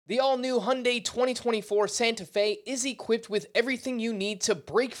The all-new Hyundai 2024 Santa Fe is equipped with everything you need to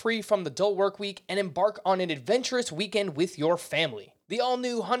break free from the dull work week and embark on an adventurous weekend with your family. The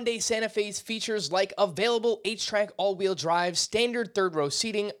all-new Hyundai Santa Fe's features like available H-Track all-wheel drive, standard third-row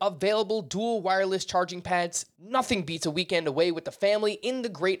seating, available dual wireless charging pads. Nothing beats a weekend away with the family in the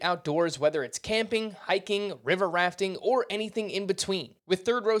great outdoors, whether it's camping, hiking, river rafting, or anything in between. With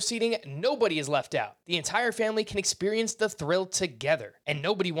third-row seating, nobody is left out. The entire family can experience the thrill together, and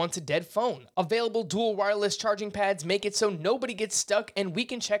nobody wants a dead phone. Available dual wireless charging pads make it so nobody gets stuck, and we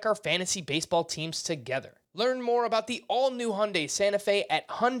can check our fantasy baseball teams together. Learn more about the all-new Hyundai Santa Fe at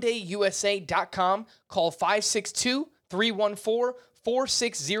HyundaiUSA.com. Call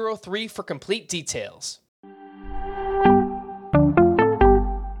 562-314-4603 for complete details.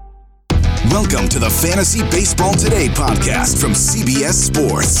 Welcome to the Fantasy Baseball Today podcast from CBS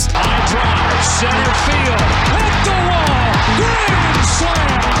Sports. High drive, center field, hit the wall, grand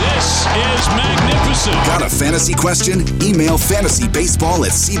slam. This is magnificent. Got a fantasy question? Email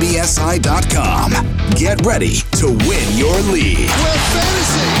fantasybaseball@cbsi.com. Get ready to win your league. Where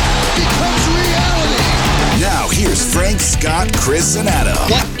fantasy becomes reality. Now here's Frank, Scott, Chris, and Adam.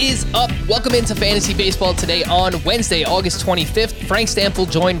 What is up? Welcome into Fantasy Baseball Today on Wednesday, August 25th. Frank Stampfl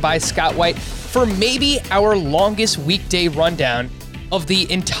joined by Scott White for maybe our longest weekday rundown of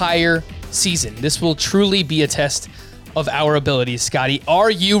the entire season. This will truly be a test of our abilities. Scotty,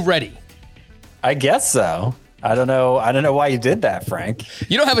 are you ready? I guess so. I don't know why you did that, Frank.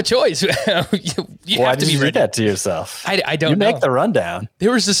 You don't have a choice. you Why have to did be you ready. do that to yourself? I don't you know. make the rundown.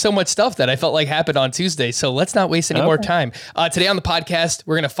 There was just so much stuff that I felt like happened on Tuesday, so let's not waste any more time. Today on the podcast,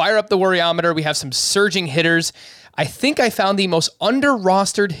 we're going to fire up the worryometer. We have some surging hitters. I think I found the most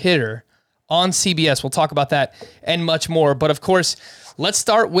under-rostered hitter on CBS. We'll talk about that and much more. But of course, let's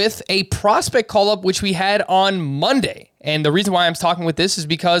start with a prospect call-up, which we had on Monday. And the reason why I'm talking with this is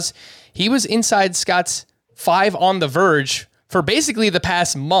because he was inside Scott's 5 on the verge for basically the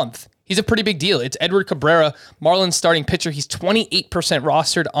past month. He's a pretty big deal. It's Edward Cabrera, Marlins starting pitcher. He's 28%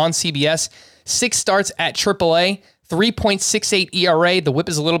 rostered on CBS, 6 starts at AAA, 3.68 ERA. The whip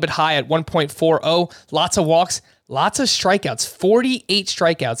is a little bit high at 1.40. Lots of walks, lots of strikeouts, 48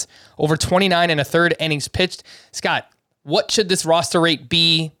 strikeouts over 29 and a third innings pitched. Scott, what should this roster rate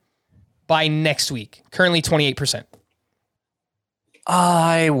be by next week? Currently 28%.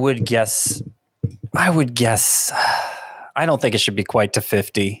 I would guess. I don't think it should be quite to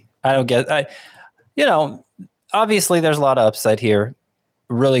 50. Obviously there's a lot of upside here.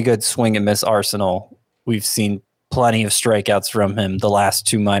 Really good swing and miss arsenal. We've seen plenty of strikeouts from him the last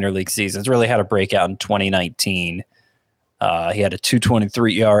 2 minor league seasons. Really had a breakout in 2019. He had a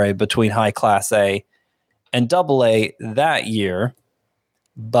 2.23 ERA between high class A and double A that year.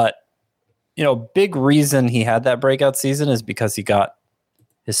 But, big reason he had that breakout season is because he got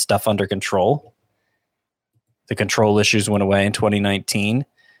his stuff under control. The control issues went away in 2019.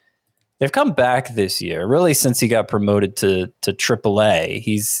 They've come back this year. Really, since he got promoted to AAA,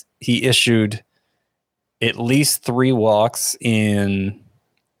 he issued at least 3 walks in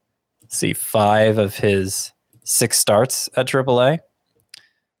 5 of his 6 starts at AAA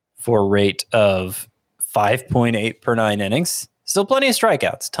for a rate of 5.8 per 9 innings. Still plenty of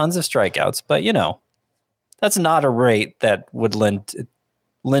strikeouts, tons of strikeouts, but that's not a rate that would lend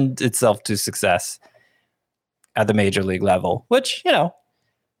itself to success at the major league level, which,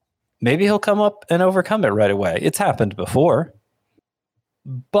 maybe he'll come up and overcome it right away. It's happened before,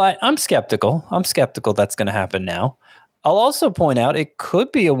 but I'm skeptical. That's going to happen now. I'll also point out it could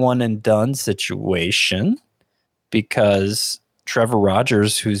be a one and done situation because Trevor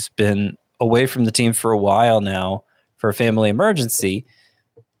Rogers, who's been away from the team for a while now for a family emergency,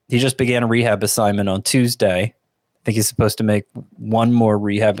 he just began a rehab assignment on Tuesday. I think he's supposed to make one more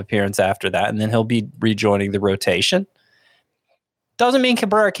rehab appearance after that, and then he'll be rejoining the rotation. Doesn't mean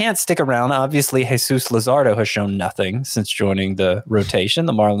Cabrera can't stick around. Obviously, Jesus Luzardo has shown nothing since joining the rotation.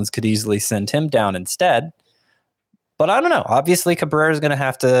 The Marlins could easily send him down instead. But I don't know. Obviously, Cabrera is going to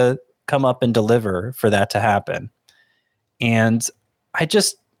have to come up and deliver for that to happen. And I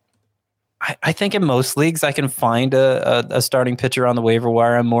think in most leagues I can find a starting pitcher on the waiver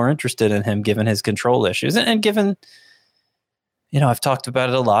wire I'm more interested in him given his control issues. And given, I've talked about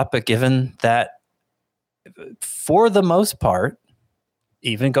it a lot, but given that for the most part,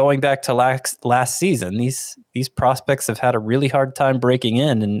 even going back to last season, these prospects have had a really hard time breaking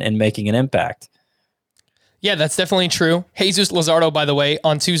in and making an impact. Yeah, that's definitely true. Jesus Luzardo, by the way,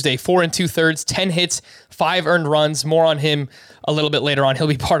 on Tuesday, 4 2/3, 10 hits, 5 earned runs. More on him a little bit later on. He'll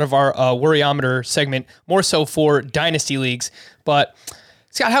be part of our worryometer segment, more so for dynasty leagues. But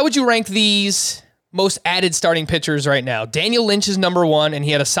Scott, how would you rank these most added starting pitchers right now. Daniel Lynch is number 1, and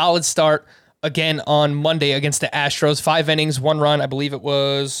he had a solid start again on Monday against the Astros. 5 innings, 1 run. I believe it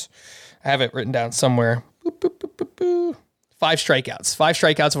was, I have it written down somewhere. 5 strikeouts. 5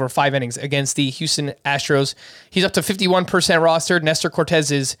 strikeouts over 5 innings against the Houston Astros. He's up to 51% rostered. Nestor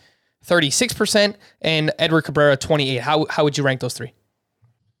Cortez is 36%, and Edward Cabrera 28%. How would you rank those 3?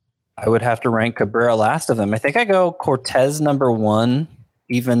 I would have to rank Cabrera last of them. I think I go Cortez number 1,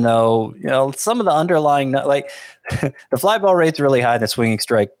 even though, some of the underlying, like the fly ball rate's really high, the swinging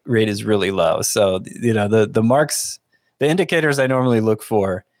strike rate is really low. So, the marks, the indicators I normally look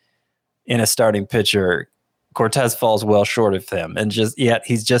for in a starting pitcher, Cortez falls well short of him. And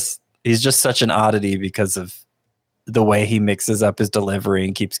he's just such an oddity because of the way he mixes up his delivery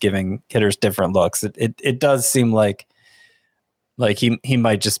and keeps giving hitters different looks. It does seem like he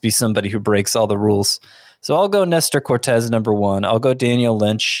might just be somebody who breaks all the rules. So I'll go Nestor Cortez number 1. I'll go Daniel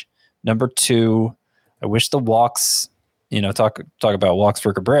Lynch number 2. I wish the walks, talk about walks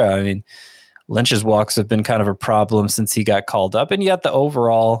for Cabrera. I mean, Lynch's walks have been kind of a problem since he got called up, and yet the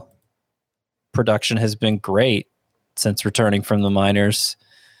overall production has been great since returning from the minors.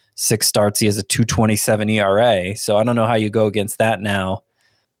 6 starts, he has a 2.27 ERA. So I don't know how you go against that now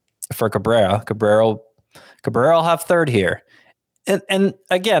for Cabrera. Cabrera will have 3rd here. And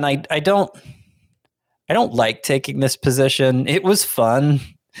again, I don't like taking this position. It was fun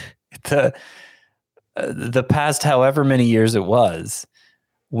the past however many years it was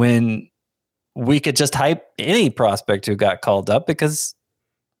when we could just hype any prospect who got called up because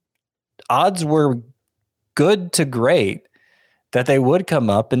odds were good to great that they would come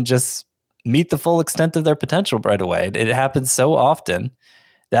up and just meet the full extent of their potential right away. It happens so often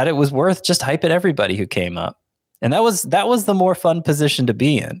that it was worth just hyping everybody who came up. And that was the more fun position to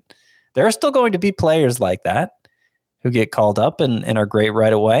be in. There are still going to be players like that who get called up and are great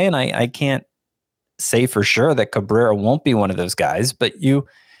right away. And I can't say for sure that Cabrera won't be one of those guys, but you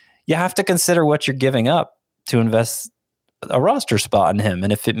have to consider what you're giving up to invest a roster spot in him.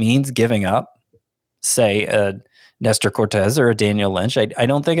 And if it means giving up, say, a Nestor Cortez or a Daniel Lynch, I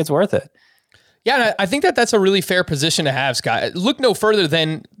don't think it's worth it. Yeah, and I think that's a really fair position to have, Scott. Look no further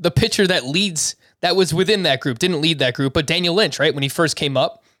than the pitcher that was within that group, didn't lead that group, but Daniel Lynch, right? When he first came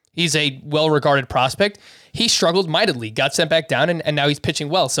up, he's a well-regarded prospect. He struggled mightily, got sent back down, and now he's pitching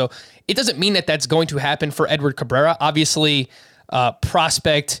well. So it doesn't mean that that's going to happen for Edward Cabrera. Obviously,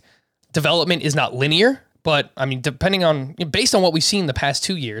 prospect development is not linear, but I mean, based on what we've seen the past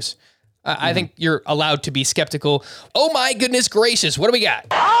 2 years, I think you're allowed to be skeptical. Oh my goodness gracious, what do we got?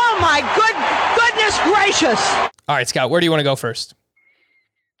 Oh my goodness gracious! All right, Scott, where do you want to go first?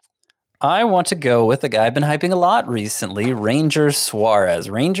 I want to go with a guy I've been hyping a lot recently, Ranger Suarez.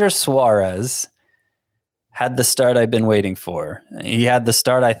 Ranger Suarez had the start I've been waiting for. He had the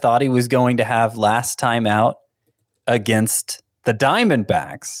start I thought he was going to have last time out against the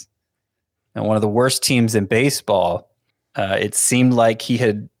Diamondbacks, and one of the worst teams in baseball. It seemed like he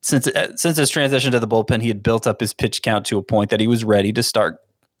had, since his transition to the bullpen, he had built up his pitch count to a point that he was ready to start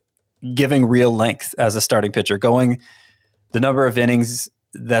giving real length as a starting pitcher, going the number of innings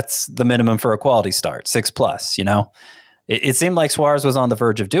that's the minimum for a quality start, 6+. It seemed like Suarez was on the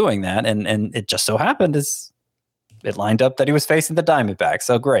verge of doing that, and it just so happened as it lined up that he was facing the Diamondbacks.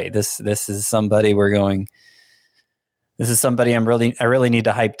 So great, this is somebody I really need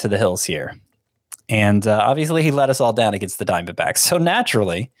to hype to the hills here. And obviously he let us all down against the Diamondbacks. So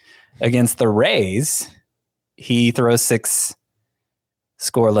naturally, against the Rays, he throws 6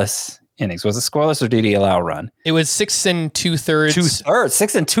 scoreless innings. Was it scoreless or did he allow a run? It was 6 2/3.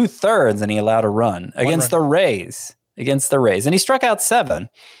 6 2/3, and he allowed a run against the Rays. And he struck out 7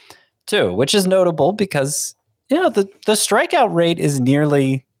 too, which is notable because the strikeout rate is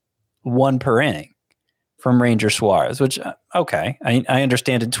nearly 1 per inning from Ranger Suarez, which, okay, I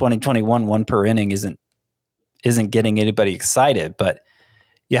understand in 2021, 1 per inning isn't getting anybody excited, but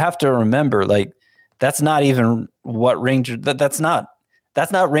you have to remember, like, that's not even what Ranger, that's not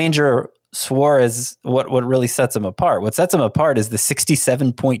Ranger Suarez, what really sets him apart. What sets him apart is the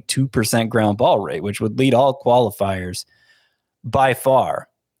 67.2% ground ball rate, which would lead all qualifiers by far.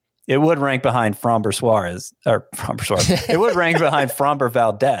 It would rank behind Framber Suarez. It would rank behind Framber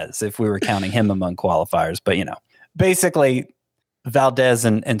Valdez if we were counting him among qualifiers. But, basically Valdez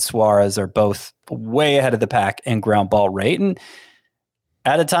and Suarez are both way ahead of the pack in ground ball rate. And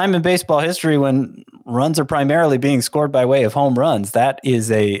at a time in baseball history when runs are primarily being scored by way of home runs, that is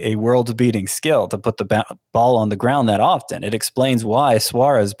a world-beating skill to put the ball on the ground that often. It explains why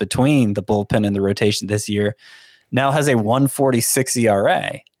Suarez, between the bullpen and the rotation this year, now has a 1.46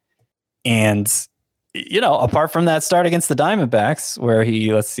 ERA. And apart from that start against the Diamondbacks, where he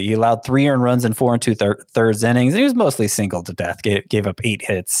allowed 3 earned runs in 4 2/3 innings. He was mostly singled to death. Gave up 8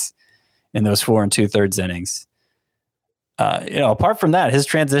 hits in those 4 2/3 innings. Apart from that, his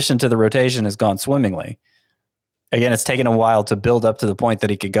transition to the rotation has gone swimmingly. Again, it's taken a while to build up to the point that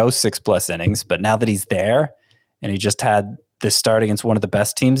he could go 6+ innings, but now that he's there and he just had this start against one of the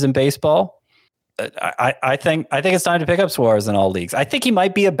best teams in baseball, I think it's time to pick up Suarez in all leagues. I think he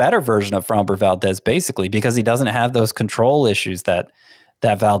might be a better version of Framber Valdez, basically, because he doesn't have those control issues that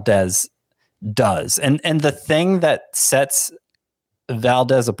Valdez does. And the thing that sets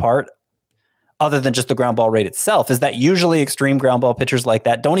Valdez apart, other than just the ground ball rate itself, is that usually extreme ground ball pitchers like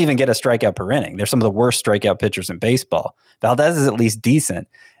that don't even get a strikeout per inning. They're some of the worst strikeout pitchers in baseball. Valdez is at least decent,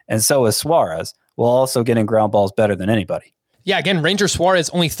 and so is Suarez, while also getting ground balls better than anybody. Yeah, again, Ranger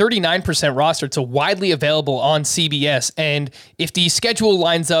Suarez, only 39% rostered, so widely available on CBS. And if the schedule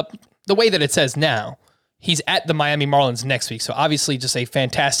lines up the way that it says now, he's at the Miami Marlins next week. So obviously just a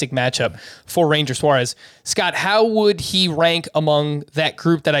fantastic matchup for Ranger Suarez. Scott, how would he rank among that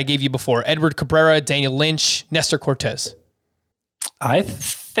group that I gave you before? Edward Cabrera, Daniel Lynch, Nestor Cortez. I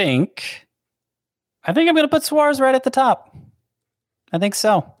think I'm going to put Suarez right at the top. I think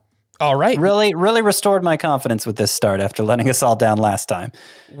so. All right. Really restored my confidence with this start after letting us all down last time.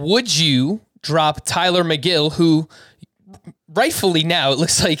 Would you drop Tyler McGill, who rightfully now it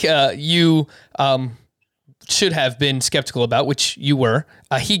looks like you should have been skeptical about, which you were?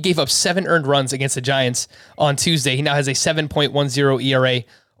 He gave up 7 earned runs against the Giants on Tuesday. He now has a 7.10 ERA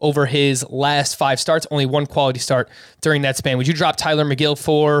over his last 5 starts, only 1 quality start during that span. Would you drop Tyler McGill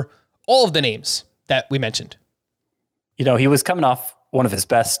for all of the names that we mentioned? He was coming off one of his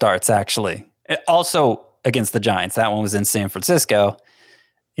best starts, actually. Also against the Giants. That one was in San Francisco.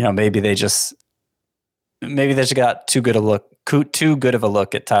 Maybe they just got too good of a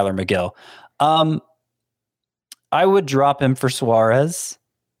look at Tyler McGill. I would drop him for Suarez.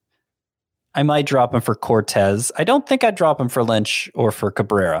 I might drop him for Cortez. I don't think I'd drop him for Lynch or for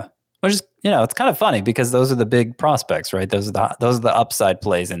Cabrera, which is, it's kind of funny because those are the big prospects, right? Those are the upside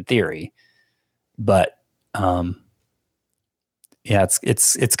plays in theory. But, yeah,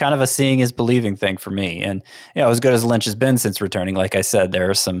 it's kind of a seeing is believing thing for me. And, as good as Lynch has been since returning, like I said, there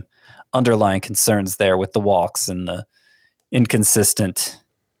are some underlying concerns there with the walks and the inconsistent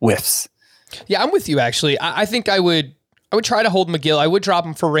whiffs. Yeah, I'm with you, actually. I think I would try to hold McGill. I would drop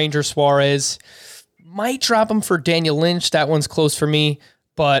him for Ranger Suarez. Might drop him for Daniel Lynch. That one's close for me.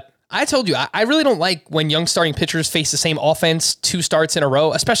 But I told you, I really don't like when young starting pitchers face the same offense 2 starts in a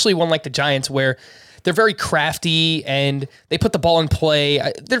row, especially one like the Giants where they're very crafty and they put the ball in play.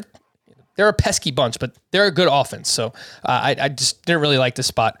 They're a pesky bunch, but they're a good offense. So I just didn't really like this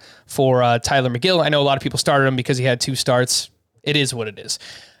spot for Tyler McGill. I know a lot of people started him because he had 2 starts. It is what it is.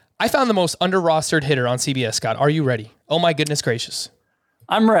 I found the most under-rostered hitter on CBS, Scott. Are you ready? Oh my goodness gracious.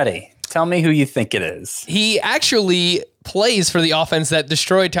 I'm ready. Tell me who you think it is. He actually plays for the offense that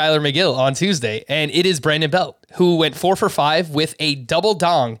destroyed Tyler McGill on Tuesday, and it is Brandon Belt, who went 4 for 5 with a double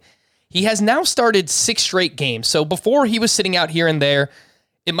dong. He has now started 6 straight games. So before he was sitting out here and there,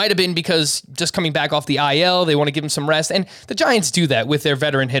 it might have been because just coming back off the IL, they want to give him some rest. And the Giants do that with their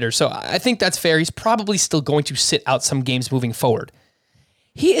veteran hitters. So I think that's fair. He's probably still going to sit out some games moving forward.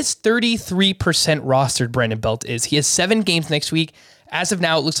 He is 33% rostered, Brandon Belt is. He has 7 games next week. As of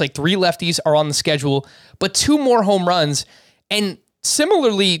now, it looks like 3 lefties are on the schedule, but 2 more home runs. And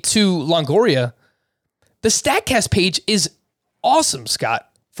similarly to Longoria, the StatCast page is awesome, Scott,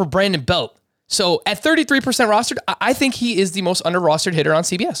 for Brandon Belt. So at 33% rostered, I think he is the most under-rostered hitter on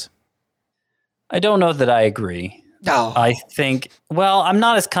CBS. I don't know that I agree. Oh. I think, I'm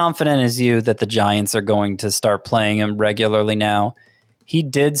not as confident as you that the Giants are going to start playing him regularly now. He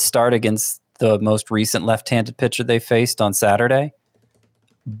did start against the most recent left-handed pitcher they faced on Saturday,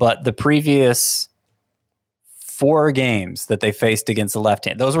 but the previous 4 games that they faced against the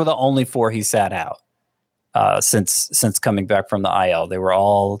left-hand, those were the only 4 he sat out since coming back from the IL. They were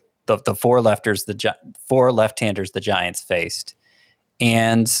all the 4 left-handers the Giants faced.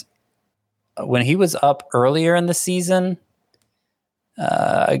 And when he was up earlier in the season,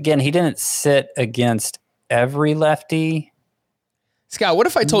 again, he didn't sit against every lefty. Scott, what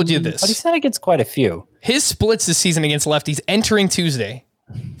if I told you this? But he sat against quite a few. His splits this season against lefties entering Tuesday,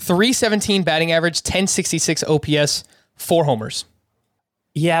 317 batting average, 1066 OPS, 4 homers.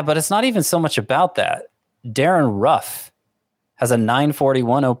 Yeah, but it's not even so much about that. Darren Ruff has a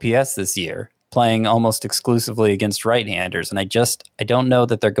 941 OPS this year, playing almost exclusively against right-handers. And I don't know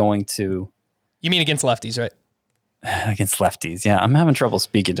that they're going to... You mean against lefties, right? Against lefties, yeah. I'm having trouble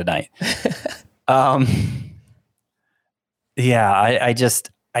speaking tonight. Yeah, I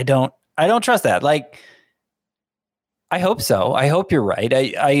I don't trust that. Like, I hope so. I hope you're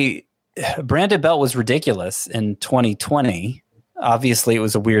right. Brandon Belt was ridiculous in 2020. Obviously, it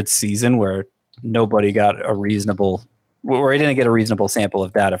was a weird season where nobody got where he didn't get a reasonable sample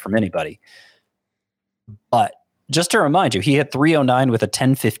of data from anybody. But just to remind you, he hit 309 with a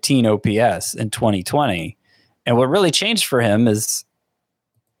 1015 OPS in 2020. And what really changed for him is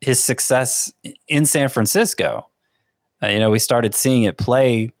his success in San Francisco. We started seeing it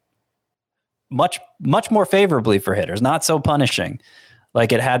play much, much more favorably for hitters, not so punishing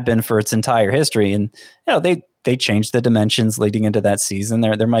like it had been for its entire history. And they changed the dimensions leading into that season.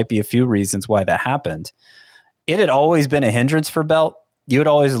 There might be a few reasons why that happened. It had always been a hindrance for Belt. You had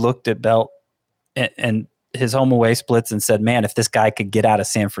always looked at Belt and his home away splits and said, man, if this guy could get out of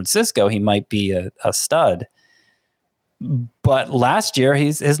San Francisco, he might be a stud. But last year,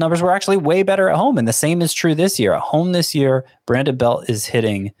 his numbers were actually way better at home. And the same is true this year. At home this year, Brandon Belt is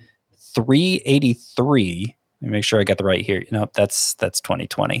hitting 383. Let me make sure I got the right here. That's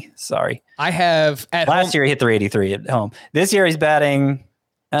 2020. Sorry. I have last year he hit 383 at home. This year he's batting,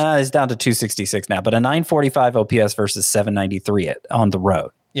 he's down to 266 now, but a 945 OPS versus 793 on the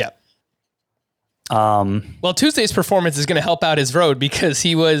road. Yeah. Well, Tuesday's performance is going to help out his road because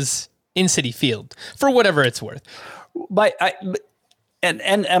he was in Citi Field for whatever it's worth. But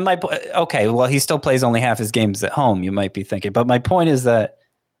he still plays only half his games at home, you might be thinking. But my point is that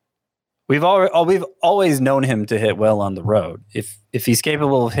we've always known him to hit well on the road. If he's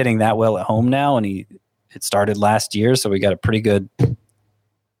capable of hitting that well at home now, and it started last year, so we got a pretty good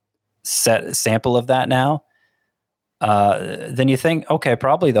sample of that now. Then you think, okay,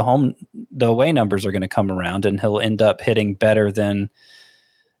 probably the away numbers are going to come around, and he'll end up hitting better than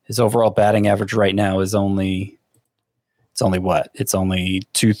his overall batting average right now is only. It's only what? It's only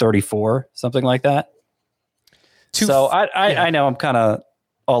 234, something like that. I know I'm kind of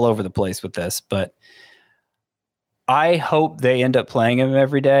all over the place with this, but I hope they end up playing him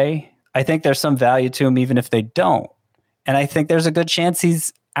every day. I think there's some value to him even if they don't. And I think there's a good chance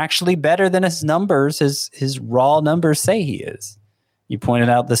he's actually better than his numbers, his raw numbers say he is. You pointed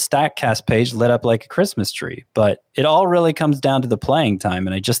out the StatCast page lit up like a Christmas tree, but it all really comes down to the playing time.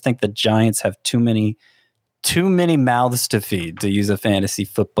 And I just think the Giants have too many mouths to feed, to use a fantasy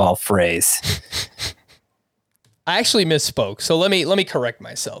football phrase. I actually misspoke. So let me correct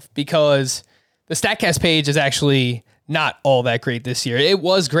myself, because the StatCast page is actually not all that great this year. It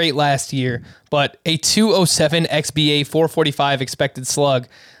was great last year, but a 207 XBA, 445 expected slug.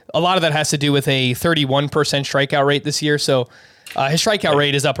 A lot of that has to do with a 31% strikeout rate this year. So his strikeout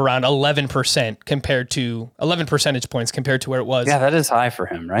rate is up around 11% compared to 11 percentage points compared to where it was. Yeah, that is high for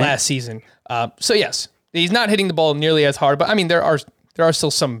him, right? Last season. So yes, he's not hitting the ball nearly as hard, but I mean, there are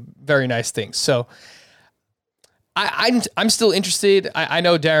still some very nice things. So I'm still interested. I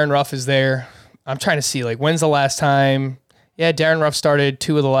know Darren Ruff is there. I'm trying to see, like, when's the last time? Yeah, Darren Ruff started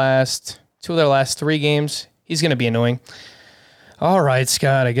two of their last 3 games. He's going to be annoying. All right,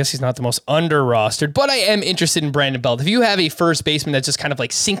 Scott, I guess he's not the most under-rostered, but I am interested in Brandon Belt. If you have a first baseman that's just kind of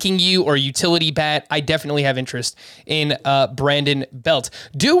like sinking you, or a utility bat, I definitely have interest in Brandon Belt.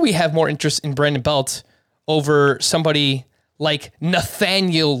 Do we have more interest in Brandon Belt over somebody like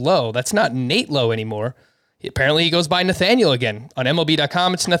Nathaniel Lowe? That's not Nate Lowe anymore. Apparently he goes by Nathaniel again. On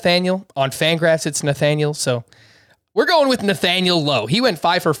MLB.com, it's Nathaniel. On Fangraphs, it's Nathaniel. So we're going with Nathaniel Lowe. He went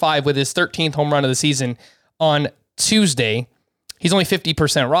 5 for 5 with his 13th home run of the season on Tuesday. He's only 50%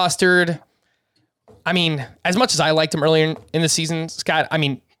 rostered. I mean, as much as I liked him earlier in the season, Scott, I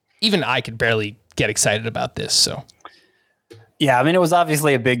mean, even I could barely get excited about this. So, yeah, I mean, it was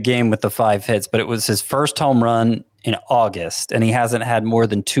obviously a big game with the 5 hits, but it was his first home run in August, and he hasn't had more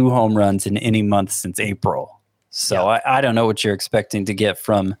than 2 home runs in any month since April. So yeah. I don't know what you're expecting to get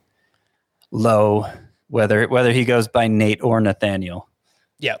from Lowe, whether he goes by Nate or Nathaniel.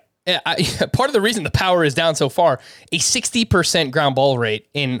 Yeah. Part of the reason the power is down so far, a 60% ground ball rate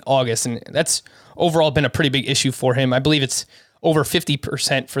in August, and that's overall been a pretty big issue for him. I believe it's over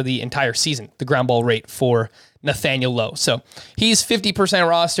 50% for the entire season, the ground ball rate for Nathaniel Lowe. So he's 50%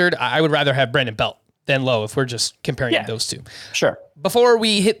 rostered. I would rather have Brandon Belt than Lowe if we're just comparing those two. Sure. Before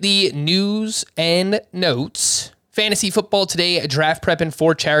we hit the news and notes, Fantasy Football Today Draft Prepping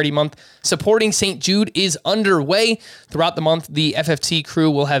for Charity Month supporting St. Jude is underway. Throughout the month, the FFT crew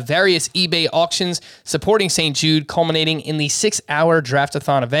will have various eBay auctions supporting St. Jude, culminating in the 6-hour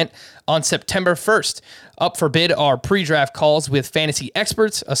draft-a-thon event on September 1st. Up for bid are pre-draft calls with fantasy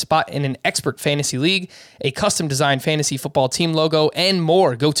experts, a spot in an expert fantasy league, a custom-designed fantasy football team logo, and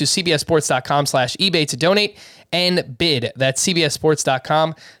more. Go to cbssports.com/eBay to donate and bid. That's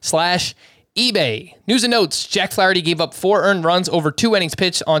cbssports.com/eBay. eBay. News and notes. Jack Flaherty gave up 4 earned runs over 2 innings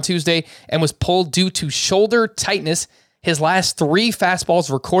pitched on Tuesday and was pulled due to shoulder tightness. His last 3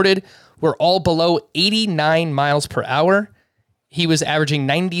 fastballs recorded were all below 89 miles per hour. He was averaging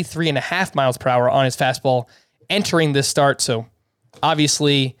 93.5 miles per hour on his fastball entering this start. So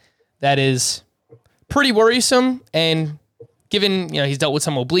obviously that is pretty worrisome. And given, he's dealt with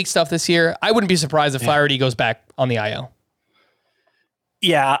some oblique stuff this year, I wouldn't be surprised if Flaherty goes back on the IL.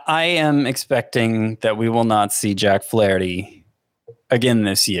 Yeah, I am expecting that we will not see Jack Flaherty again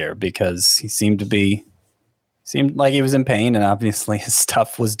this year because he seemed like he was in pain, and obviously his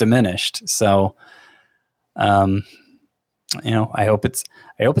stuff was diminished. So, I hope it's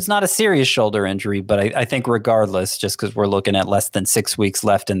not a serious shoulder injury, but I think regardless, just because we're looking at less than 6 weeks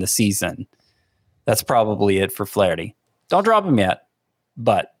left in the season, that's probably it for Flaherty. Don't drop him yet,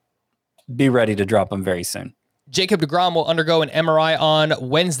 but be ready to drop him very soon. Jacob deGrom will undergo an MRI on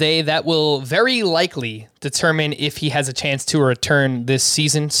Wednesday. That will very likely determine if he has a chance to return this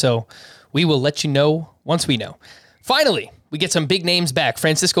season. So we will let you know once we know. Finally, we get some big names back.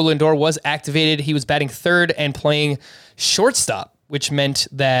 Francisco Lindor was activated. He was batting third and playing shortstop, which meant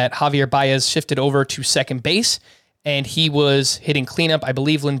that Javier Baez shifted over to second base, and he was hitting cleanup. I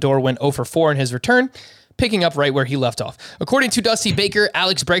believe Lindor went 0 for 4 in his return, picking up right where he left off. According to Dusty Baker,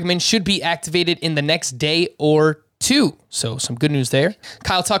 Alex Bregman should be activated in the next day or 2. So some good news there.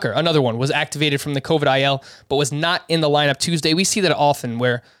 Kyle Tucker, another one, was activated from the COVID IL, but was not in the lineup Tuesday. We see that often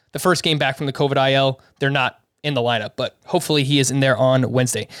where the first game back from the COVID IL, they're not in the lineup, but hopefully he is in there on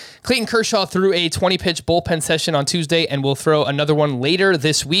Wednesday. Clayton Kershaw threw a 20-pitch bullpen session on Tuesday and will throw another one later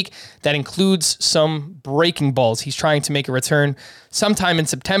this week. That includes some breaking balls. He's trying to make a return sometime in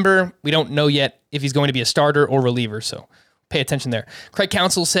September. We don't know yet if he's going to be a starter or reliever, so pay attention there. Craig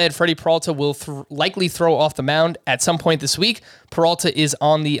Counsell said Freddie Peralta will likely throw off the mound at some point this week. Peralta is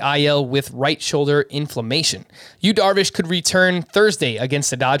on the IL with right shoulder inflammation. Yu Darvish could return Thursday against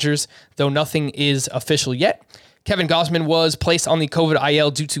the Dodgers, though nothing is official yet. Kevin Gausman was placed on the COVID IL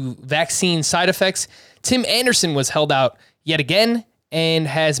due to vaccine side effects. Tim Anderson was held out yet again and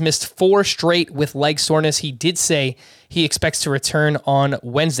has missed 4 straight with leg soreness. He did say he expects to return on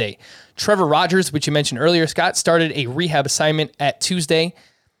Wednesday. Trevor Rogers, which you mentioned earlier, Scott, started a rehab assignment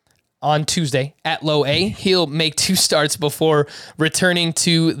on Tuesday at low A. He'll make 2 starts before returning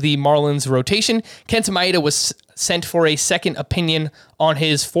to the Marlins rotation. Kenta Maeda was sent for a second opinion on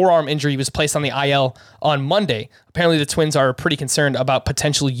his forearm injury. He was placed on the IL on Monday. Apparently the Twins are pretty concerned about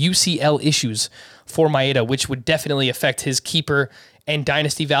potential UCL issues for Maeda, which would definitely affect his keeper and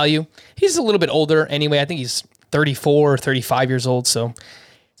dynasty value. He's a little bit older anyway. I think he's 34 or 35 years old, so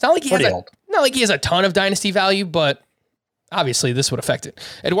it's not like he has a ton of dynasty value, but obviously this would affect it.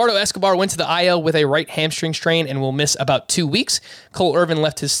 Eduardo Escobar went to the IL with a right hamstring strain and will miss about 2 weeks. Cole Irvin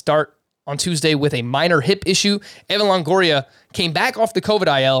left his start on Tuesday with a minor hip issue. Evan Longoria came back off the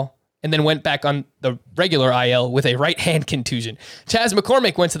COVID IL and then went back on the regular IL with a right hand contusion. Chas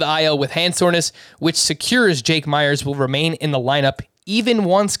McCormick went to the IL with hand soreness, which secures Jake Meyers will remain in the lineup even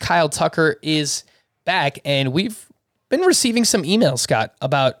once Kyle Tucker is back. And we've been receiving some emails, Scott,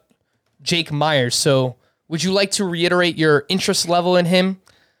 about Jake Meyers. So would you like to reiterate your interest level in him?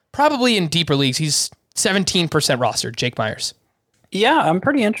 Probably in deeper leagues. He's 17% rostered, Jake Meyers. Yeah, I'm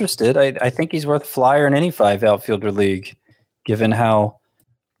pretty interested. I think he's worth a flyer in any 5 outfielder league, given how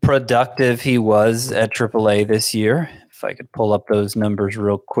productive he was at AAA this year. If I could pull up those numbers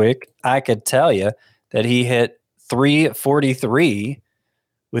real quick, I could tell you that he hit .343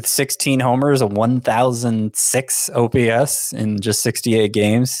 with 16 homers, a 1,006 OPS in just 68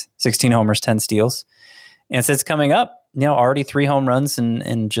 games, 16 homers, 10 steals. And since coming up, already 3 home runs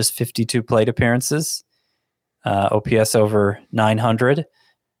in just 52 plate appearances. OPS over 900.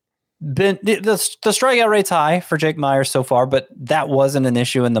 The strikeout rate's high for Jake Meyers so far, but that wasn't an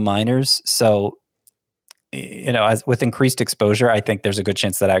issue in the minors. So, as with increased exposure, I think there's a good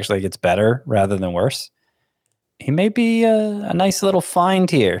chance that actually gets better rather than worse. He may be a nice little find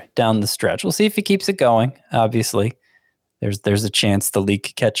here down the stretch. We'll see if he keeps it going. Obviously, there's a chance the league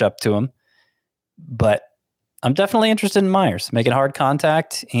could catch up to him, but I'm definitely interested in Meyers making hard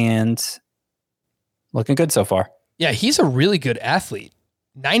contact and looking good so far. Yeah, he's a really good athlete.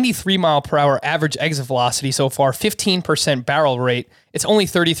 93 mile per hour average exit velocity so far, 15% barrel rate. It's only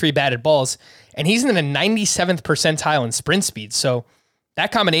 33 batted balls, and he's in the 97th percentile in sprint speed. So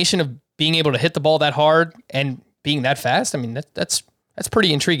that combination of being able to hit the ball that hard and being that fast, I mean, that's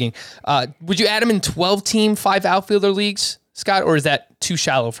pretty intriguing. Would you add him in 12-team 5 outfielder leagues, Scott, or is that too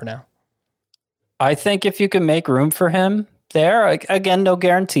shallow for now? I think if you can make room for him there, again, no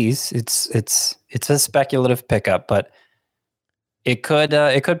guarantees. It's a speculative pickup, but it could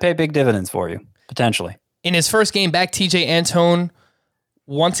pay big dividends for you, potentially. In his first game back, TJ Antone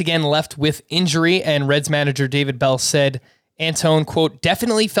once again left with injury, and Reds manager David Bell said Antone, quote,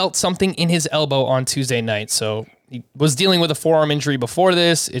 definitely felt something in his elbow on Tuesday night. So he was dealing with a forearm injury before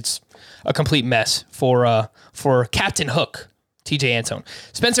this. It's a complete mess for Captain Hook, TJ Antone.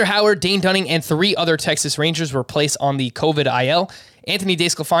 Spencer Howard, Dane Dunning, and 3 other Texas Rangers were placed on the COVID IL. Anthony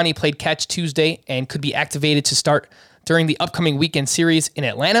DeSclafani played catch Tuesday and could be activated to start during the upcoming weekend series in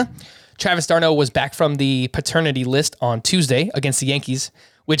Atlanta. Travis d'Arnaud was back from the paternity list on Tuesday against the Yankees,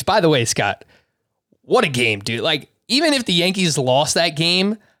 which, by the way, Scott, what a game, dude. Like, even if the Yankees lost that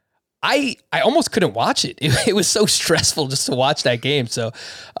game, I almost couldn't watch it. It was so stressful just to watch that game. So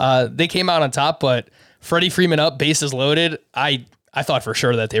they came out on top, but Freddie Freeman up, bases loaded. I thought for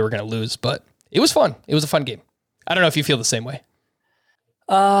sure that they were going to lose, but it was fun. It was a fun game. I don't know if you feel the same way.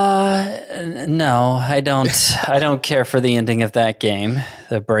 No, I don't. I don't care for the ending of that game.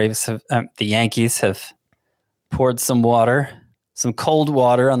 The Yankees have poured some cold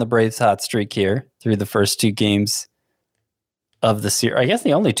water on the Braves' hot streak here through the first 2 games of the series. I guess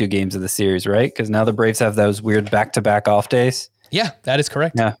the only 2 games of the series, right? Because now the Braves have those weird back-to-back off days. Yeah, that is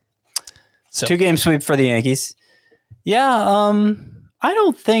correct. Yeah. So 2-game sweep for the Yankees. Yeah, I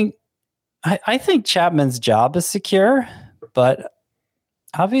don't think... I think Chapman's job is secure, but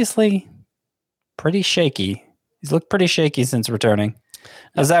obviously pretty shaky. He's looked pretty shaky since returning.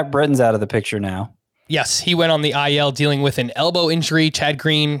 Now, Zach Britton's out of the picture now. Yes, he went on the IL dealing with an elbow injury. Chad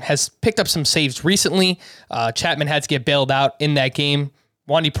Green has picked up some saves recently. Chapman had to get bailed out in that game.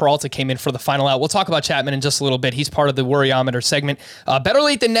 Wandy Peralta came in for the final out. We'll talk about Chapman in just a little bit. He's part of the Worryometer segment. Better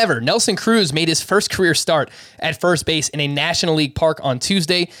late than never. Nelson Cruz made his first career start at first base in a National League park on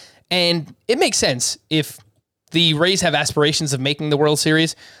Tuesday. And it makes sense. If the Rays have aspirations of making the World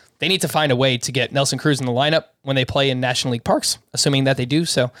Series, they need to find a way to get Nelson Cruz in the lineup when they play in National League parks, assuming that they do.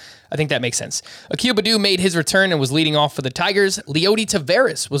 So I think that makes sense. Akil Baddoo made his return and was leading off for the Tigers. Leody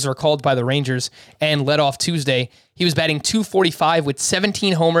Taveras was recalled by the Rangers and led off Tuesday. He was batting .245 with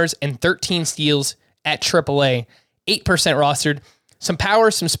 17 homers and 13 steals at AAA, 8% rostered. Some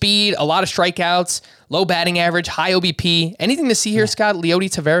power, some speed, a lot of strikeouts, low batting average, high OBP. Anything to see here, Scott? Leody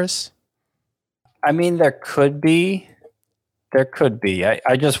Taveras? I mean, there could be.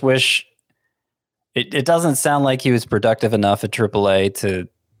 I just wish it doesn't sound like he was productive enough at AAA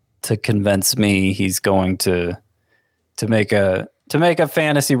to convince me he's going to make a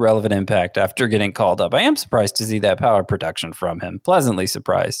fantasy relevant impact after getting called up. I am surprised to see that power production from him. Pleasantly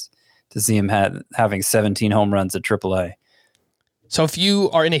surprised to see him having 17 home runs at AAA. So if you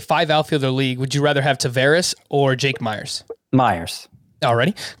are in a 5 outfielder league, would you rather have Taveras or Jake Myers? Myers.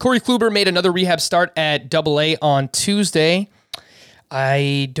 Alrighty. Corey Kluber made another rehab start at AA on Tuesday.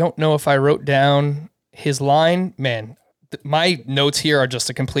 I don't know if I wrote down his line. Man, my notes here are just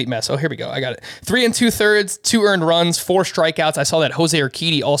a complete mess. Oh, here we go. I got it. 3 2/3, 2 earned runs, 4 strikeouts. I saw that Jose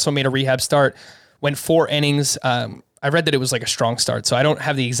Urquidy also made a rehab start, went 4 innings. I read that it was like a strong start, so I don't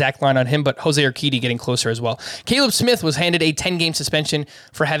have the exact line on him, but Jose Urquidy getting closer as well. Caleb Smith was handed a 10-game suspension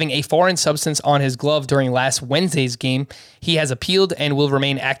for having a foreign substance on his glove during last Wednesday's game. He has appealed and will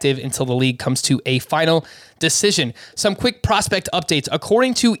remain active until the league comes to a final decision. Some quick prospect updates.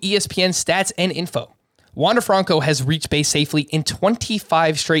 According to ESPN Stats and Info, Wander Franco has reached base safely in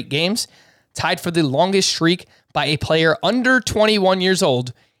 25 straight games, tied for the longest streak by a player under 21 years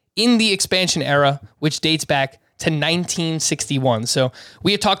old in the expansion era, which dates back to 1961. So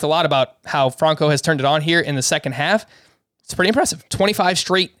we have talked a lot about how Franco has turned it on here in the second half. It's pretty impressive. 25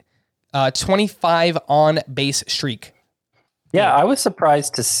 straight, 25 on base streak. Yeah, I was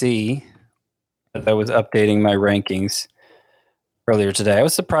surprised to see that I was updating my rankings earlier today. I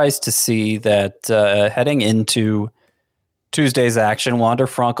was surprised to see that heading into Tuesday's action, Wander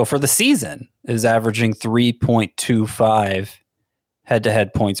Franco for the season is averaging 3.25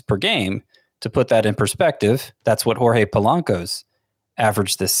 head-to-head points per game. To put that in perspective, that's what Jorge Polanco's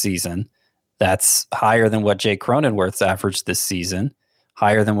averaged this season. That's higher than what Jake Cronenworth's averaged this season,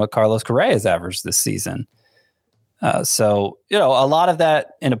 higher than what Carlos Correa's averaged this season. So, a lot of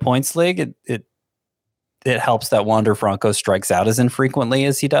that in a points league, it helps that Wander Franco strikes out as infrequently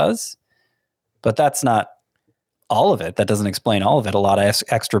as he does. But that's not all of it. That doesn't explain all of it. A lot of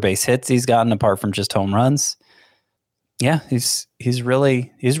extra base hits he's gotten apart from just home runs. Yeah, he's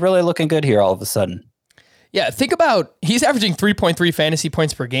really looking good here all of a sudden. Yeah, think about he's averaging 3.3 fantasy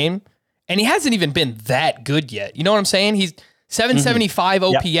points per game, and he hasn't even been that good yet. You know what I'm saying? He's 775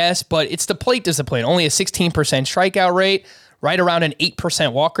 OPS, but it's the plate discipline. Only a 16% strikeout rate, right around an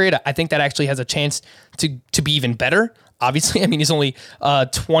 8% walk rate. I think that actually has a chance to be even better. Obviously, I mean, he's only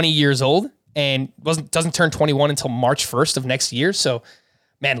 20 years old, and doesn't turn 21 until March 1st of next year. So,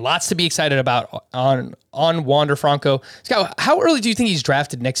 man, lots to be excited about on Wander Franco. Scott, how early do you think he's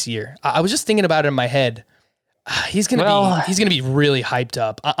drafted next year? I was just thinking about it in my head. He's gonna be really hyped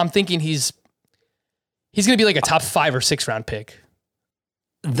up. I'm thinking he's gonna be like a top 5 or 6 round pick.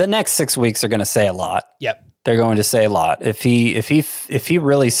 The next 6 weeks are going to say a lot. Yep. They're going to say a lot. If he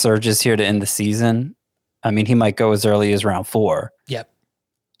really surges here to end the season, I mean, he might go as early as round 4. Yep.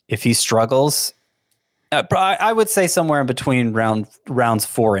 If he struggles, I would say somewhere in between rounds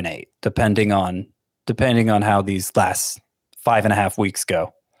 4 and 8, depending on how these last 5.5 weeks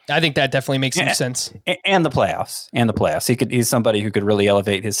go. I think that definitely makes some sense. And the playoffs. He's somebody who could really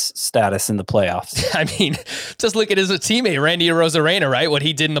elevate his status in the playoffs. I mean, just look at his teammate, Randy Arozarena, right? What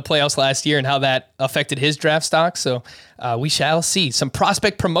he did in the playoffs last year and how that affected his draft stock. So we shall see. Some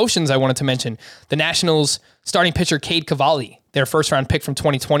prospect promotions I wanted to mention. The Nationals starting pitcher Cade Cavalli, their first round pick from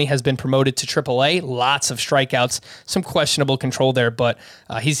 2020, has been promoted to AAA. Lots of strikeouts, some questionable control there, but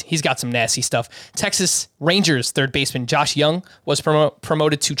he's got some nasty stuff. Texas Rangers third baseman Josh Young was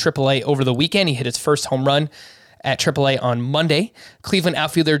promoted to AAA over the weekend. He hit his first home run at AAA on Monday. Cleveland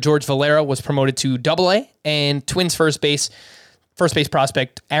outfielder George Valera was promoted to AA, and Twins first base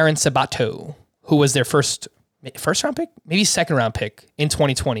prospect Aaron Sabato, who was their first round pick, maybe second round pick in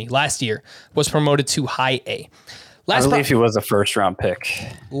 2020 last year, was promoted to High A. I believe he was a first round pick.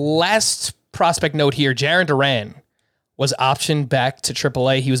 Last prospect note here, Jarren Duran was optioned back to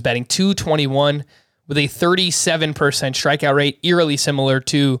AAA. He was batting .221 with a 37% strikeout rate, eerily similar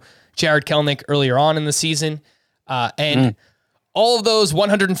to Jared Kelenic earlier on in the season. All of those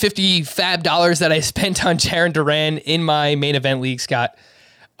 $150 fab dollars that I spent on Jarren Duran in my main event league, Scott,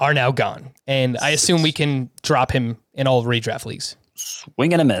 are now gone. And I assume we can drop him in all redraft leagues.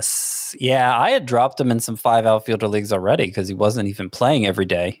 Swing and a miss. Yeah, I had dropped him in some 5 outfielder leagues already because he wasn't even playing every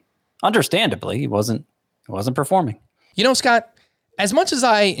day. Understandably, he wasn't performing. You know, Scott, as much as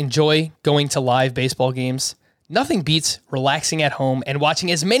I enjoy going to live baseball games, nothing beats relaxing at home and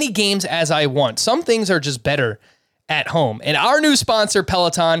watching as many games as I want. Some things are just better at home. And our new sponsor,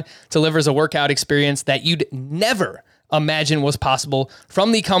 Peloton, delivers a workout experience that you'd never imagine was possible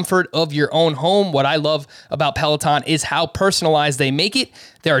from the comfort of your own home. What I love about Peloton is how personalized they make it.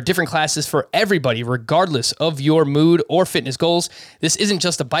 There are different classes for everybody, regardless of your mood or fitness goals. This isn't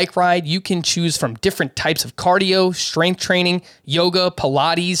just a bike ride. You can choose from different types of cardio, strength training, yoga,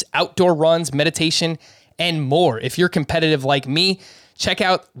 Pilates, outdoor runs, meditation, and more. If you're competitive like me, check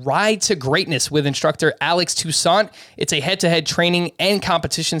out Ride to Greatness with instructor Alex Toussaint. It's a head-to-head training and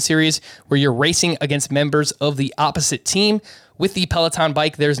competition series where you're racing against members of the opposite team. With the Peloton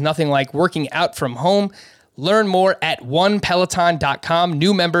bike, there's nothing like working out from home. Learn more at onepeloton.com.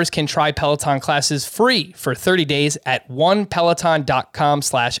 New members can try Peloton classes free for 30 days at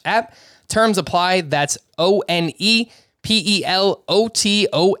onepeloton.com/app. Terms apply. That's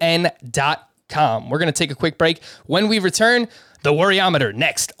onepeloton.com. We're going to take a quick break. When we return, the Worryometer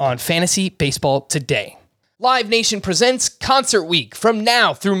next on Fantasy Baseball Today. Live Nation presents Concert Week. From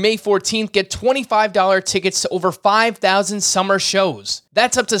now through May 14th, get $25 tickets to over 5,000 summer shows.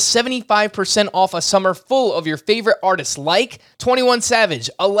 That's up to 75% off a summer full of your favorite artists like 21 Savage,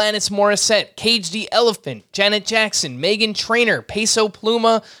 Alanis Morissette, Cage the Elephant, Janet Jackson, Meghan Trainor, Peso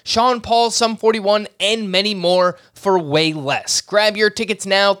Pluma, Sean Paul, Sum 41, and many more for way less. Grab your tickets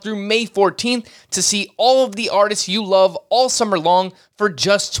now through May 14th to see all of the artists you love all summer long for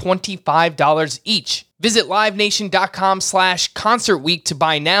just $25 each. Visit livenation.com/Concert Week to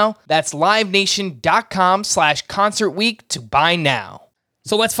buy now. That's livenation.com/Concert Week to buy now.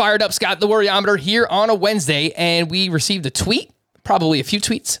 So let's fire it up, Scott, the Worryometer here on a Wednesday, and we received a tweet, probably a few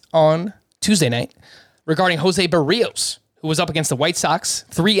tweets on Tuesday night, regarding Jose Barrios, who was up against the White Sox.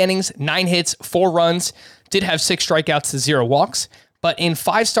 3 innings, 9 hits, 4 runs, did have 6 strikeouts to 0 walks, but in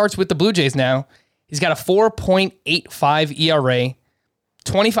 5 starts with the Blue Jays now, he's got a 4.85 ERA,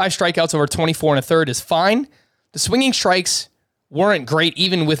 25 strikeouts over 24 1/3 is fine. The swinging strikes weren't great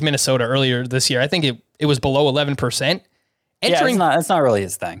even with Minnesota earlier this year. I think it was below 11%. It's not really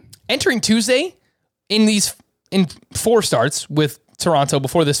his thing. Entering Tuesday in 4 starts with Toronto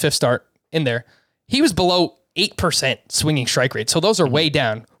before this 5th start in there, he was below 8% swinging strike rate. So those are way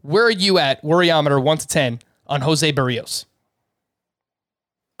down. Where are you at, Worryometer 1 to 10, on Jose Barrios?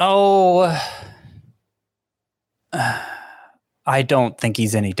 I don't think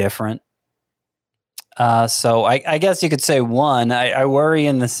he's any different. So I guess you could say 1. I worry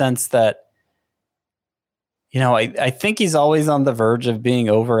in the sense that, I think he's always on the verge of being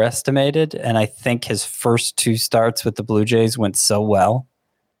overestimated. And I think his first 2 starts with the Blue Jays went so well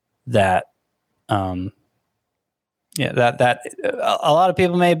that, that a lot of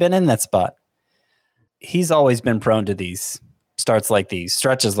people may have been in that spot. he's always been prone to these starts like these,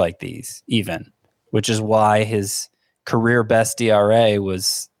 stretches like these, even, which is why his career best ERA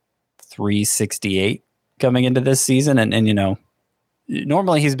was 3.68 coming into this season. And you know,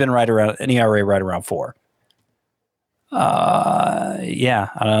 normally he's been right around an ERA right around 4.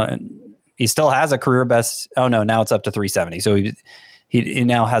 He still has a career best. Oh no, now it's up to 3.70. So he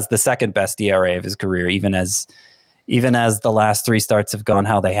now has the second best ERA of his career, even as the last 3 starts have gone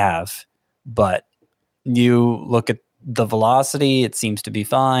how they have. But you look at the velocity, it seems to be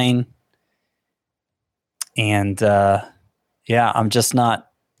fine. And I'm just not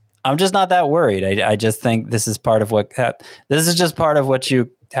that worried. I just think this is part of what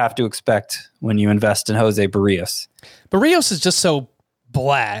you have to expect when you invest in Jose Barrios. Barrios is just so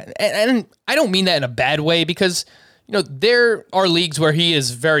blah. And I don't mean that in a bad way, because you know, there are leagues where he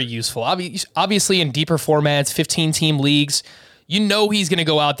is very useful. Obviously in deeper formats, 15-team leagues, you know he's going to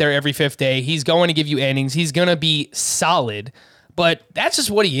go out there every 5th day. He's going to give you innings. He's going to be solid. But that's just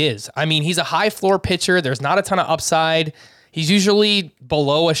what he is. I mean, he's a high floor pitcher. There's not a ton of upside. He's usually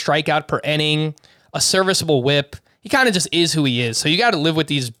below a strikeout per inning, a serviceable whip. He kind of just is who he is. So you got to live with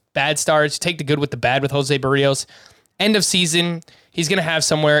these bad starts. Take the good with the bad with Jose Barrios. End of season, he's going to have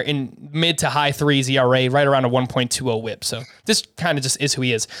somewhere in mid to high 3s ERA, right around a 1.20 whip. So this kind of just is who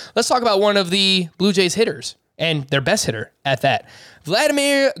he is. Let's talk about one of the Blue Jays hitters, and their best hitter at that.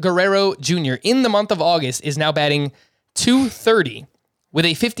 Vladimir Guerrero Jr. in the month of August is now batting .230 with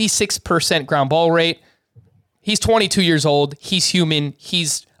a 56% ground ball rate. He's 22 years old. He's human.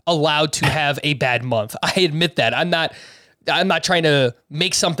 He's allowed to have a bad month. I admit that. I'm not trying to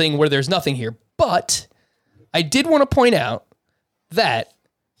make something where there's nothing here, but I did want to point out that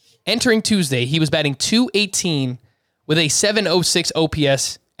entering Tuesday, he was batting .218 with a 706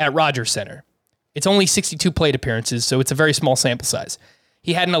 OPS at Rogers Center. It's only 62 plate appearances, so it's a very small sample size.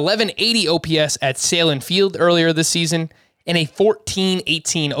 He had an 1180 OPS at Salem Field earlier this season and a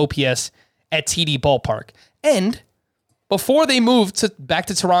 1418 OPS at TD Ballpark. And before they moved back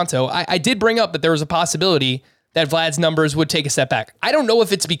to Toronto, I did bring up that there was a possibility that Vlad's numbers would take a step back. I don't know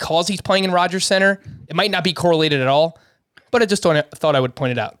if it's because he's playing in Rogers Center. It might not be correlated at all, but I just thought I would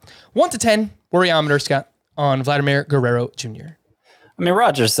point it out. 1 to 10, worryometer, Scott, on Vladimir Guerrero Jr. I mean,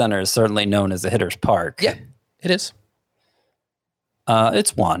 Rogers Center is certainly known as a hitter's park. Yeah, it is.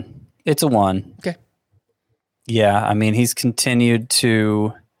 It's 1. It's a 1. Okay. Yeah, I mean, he's continued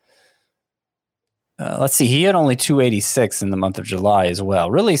to... let's see, he had only 286 in the month of July as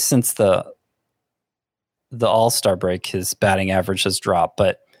well. Really, since the All-Star break, his batting average has dropped.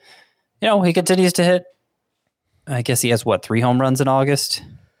 But, you know, he continues to hit. I guess he has, 3 home runs in August?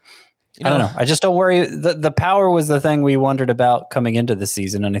 I don't know. I just don't worry. The power was the thing we wondered about coming into the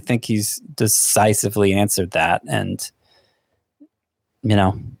season, and I think he's decisively answered that. And, you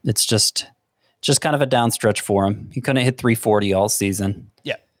know, it's just kind of a down stretch for him. He couldn't hit 340 all season.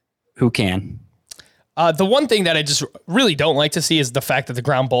 Yeah. Who can? The one thing that I just really don't like to see is the fact that the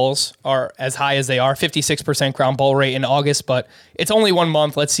ground balls are as high as they are, 56% ground ball rate in August, but it's only 1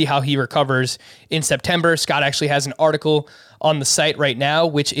 month. Let's see how he recovers in September. Scott actually has an article on the site right now,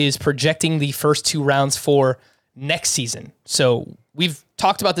 which is projecting the first 2 rounds for next season. So we've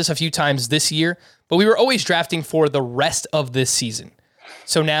talked about this a few times this year, but we were always drafting for the rest of this season.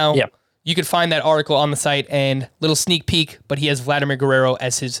 So now you could find that article on the site, and little sneak peek, but he has Vladimir Guerrero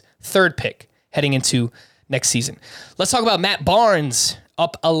as his 3rd pick heading into next season. Let's talk about Matt Barnes,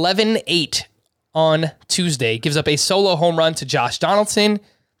 up 11-8 on Tuesday. Gives up a solo home run to Josh Donaldson,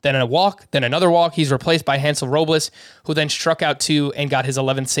 then a walk, then another walk. He's replaced by Hansel Robles, who then struck out 2 and got his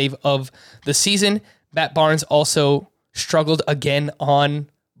 11th save of the season. Matt Barnes also struggled again on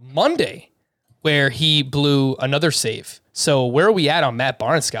Monday, where he blew another save. So where are we at on Matt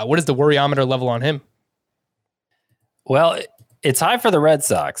Barnes, Scott? What is the worryometer level on him? Well, it's high for the Red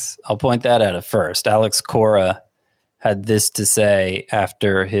Sox. I'll point that out at first. Alex Cora had this to say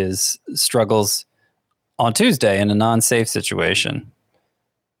after his struggles on Tuesday in a non-safe situation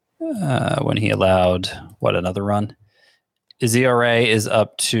when he allowed, another run? His ERA is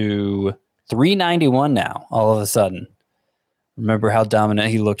up to 3.91 now, all of a sudden. Remember how dominant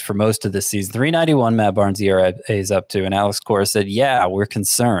he looked for most of this season. 3.91 Matt Barnes' ERA is up to, and Alex Cora said, yeah, we're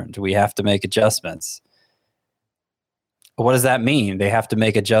concerned. We have to make adjustments. What does that mean? They have to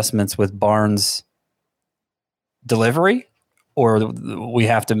make adjustments with Barnes' delivery, or we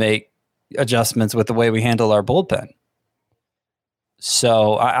have to make adjustments with the way we handle our bullpen?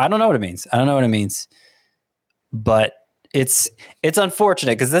 So I don't know what it means. But it's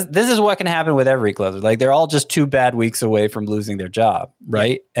unfortunate because this is what can happen with every closer. Like, they're all just 2 bad weeks away from losing their job,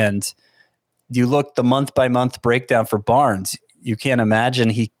 right? Yeah. And you look the month by month breakdown for Barnes. You can't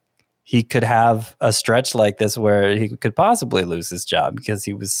imagine he he could have a stretch like this where he could possibly lose his job because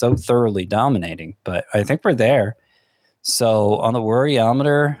he was so thoroughly dominating. But I think we're there. So on the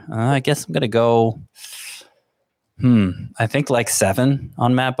worryometer, I guess I'm going to go, I think like 7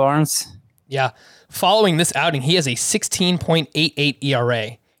 on Matt Barnes. Yeah. Following this outing, he has a 16.88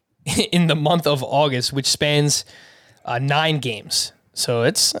 ERA in the month of August, which spans 9 games. So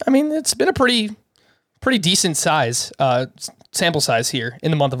it's been a pretty decent size, sample size here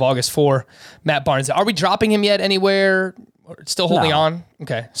in the month of August for Matt Barnes. Are we dropping him yet anywhere? Or still holding on?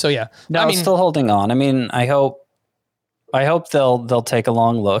 Okay. So yeah. No, still holding on. I mean, I hope they'll take a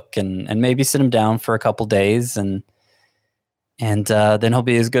long look and maybe sit him down for a couple days and then he'll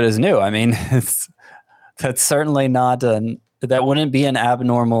be as good as new. I mean, that's certainly not that wouldn't be an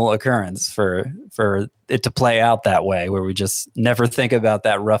abnormal occurrence for it to play out that way, where we just never think about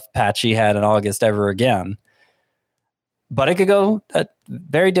that rough patch he had in August ever again. But it could go a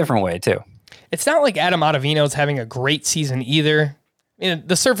very different way too. It's not like Adam Ottavino's having a great season either.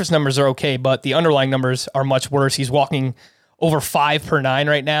 The surface numbers are okay, but the underlying numbers are much worse. He's walking over 5 per 9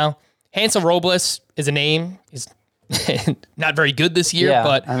 right now. Hansel Robles is a name. He's not very good this year,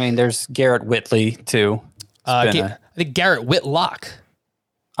 but I mean, there's Garrett Whitley too. I think Garrett Whitlock.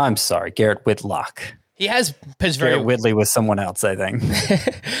 I'm sorry, Garrett Whitlock. He has pitched Garrett Whitley was someone else, I think.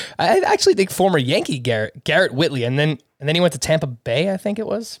 I actually think former Yankee Garrett Whitley, and then he went to Tampa Bay, I think it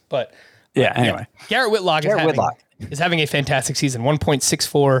was. But yeah, anyway, Garrett Whitlock is having a fantastic season,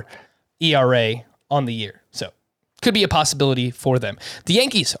 1.64 ERA on the year. So could be a possibility for them. The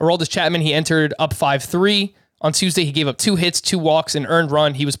Yankees, Aroldis Chapman, he entered up 5-3. On Tuesday, he gave up 2 hits, 2 walks, and earned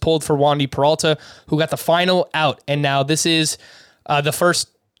run. He was pulled for Wandy Peralta, who got the final out. And now this is the first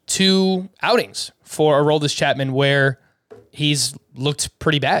 2 outings for Aroldis Chapman where he's looked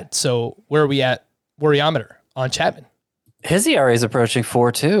pretty bad. So where are we at worryometer on Chapman? His ERA is approaching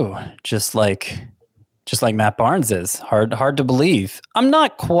 4 too, just like Matt Barnes is. Hard to believe. I'm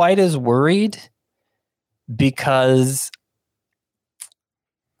not quite as worried because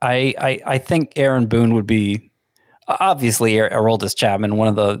I think Aaron Boone would be obviously Aroldis Chapman, one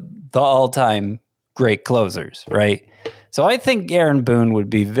of the all-time great closers, right? So I think Aaron Boone would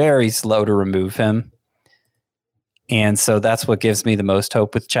be very slow to remove him. And so that's what gives me the most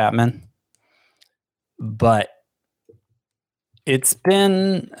hope with Chapman. But it's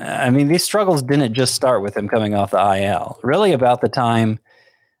been, these struggles didn't just start with him coming off the IL. Really about the time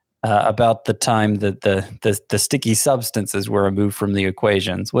that the sticky substances were removed from the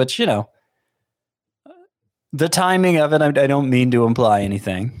equations, which, the timing of it, I don't mean to imply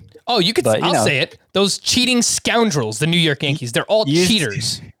anything. Oh, I'll say it. Those cheating scoundrels, the New York Yankees, they're all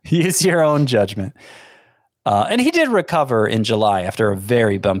cheaters. Use your own judgment. And he did recover in July after a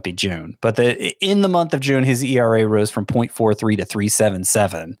very bumpy June. But in the month of June, his ERA rose from 0.43 to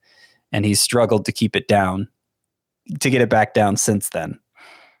 3.77. And he's struggled to keep it down, to get it back down since then.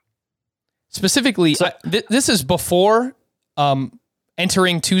 Specifically, this is before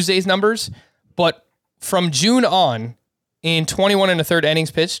entering Tuesday's numbers, but from June on, in 21 1/3 innings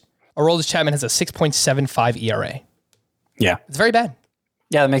pitched, Aroldis Chapman has a 6.75 ERA. Yeah. It's very bad.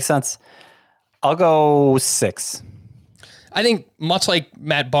 Yeah, that makes sense. I'll go 6. I think much like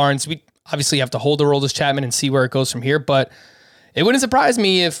Matt Barnes, we obviously have to hold Aroldis Chapman and see where it goes from here, but it wouldn't surprise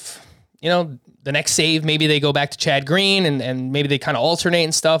me if, the next save, maybe they go back to Chad Green and maybe they kind of alternate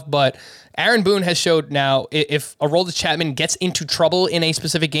and stuff, but Aaron Boone has showed now if Aroldis Chapman gets into trouble in a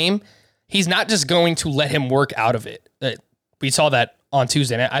specific game, he's not just going to let him work out of it. We saw that on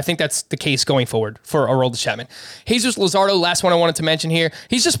Tuesday, and I think that's the case going forward for Aroldis Chapman. Jesus Luzardo, last one I wanted to mention here.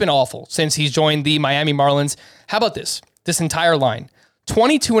 He's just been awful since he's joined the Miami Marlins. How about this entire line?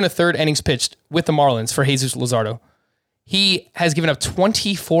 22 1/3 innings pitched with the Marlins for Jesus Luzardo. He has given up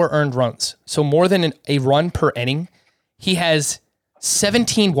 24 earned runs, so more than a run per inning. He has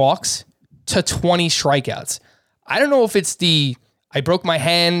 17 walks to 20 strikeouts. I don't know if it's I broke my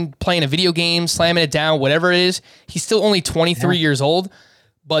hand playing a video game, slamming it down, whatever it is. He's still only 23 years old,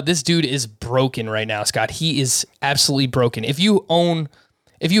 but this dude is broken right now, Scott. He is absolutely broken. If you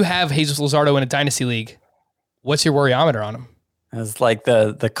have Jesus Luzardo in a dynasty league, what's your worryometer on him? It's like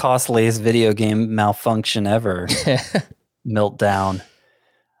the costliest video game malfunction ever. Meltdown.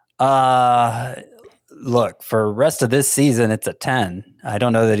 Look, for rest of this season, it's a 10. I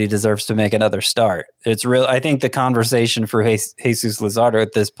don't know that he deserves to make another start. It's real. I think the conversation for Jesus Luzardo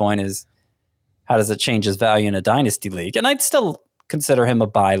at this point is, how does it change his value in a dynasty league? And I'd still consider him a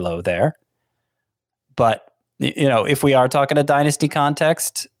buy low there. But, if we are talking a dynasty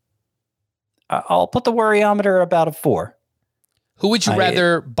context, I'll put the worryometer about a 4. Who would you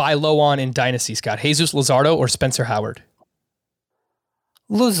rather buy low on in dynasty, Scott? Jesus Luzardo or Spencer Howard?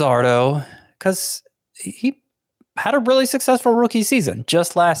 Luzardo, because he had a really successful rookie season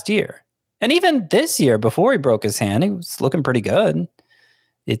just last year. And even this year, before he broke his hand, he was looking pretty good.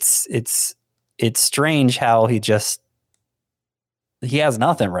 It's strange how he has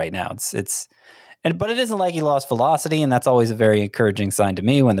nothing right now. But it isn't like he lost velocity, and that's always a very encouraging sign to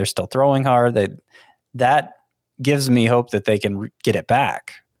me when they're still throwing hard. That gives me hope that they can get it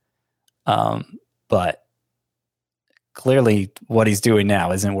back. But clearly what he's doing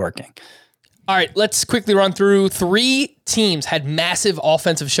now isn't working. All right, let's quickly run through. 3 teams had massive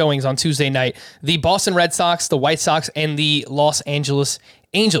offensive showings on Tuesday night. The Boston Red Sox, the White Sox, and the Los Angeles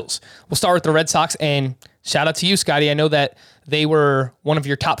Angels. We'll start with the Red Sox, and shout out to you, Scotty. I know that they were one of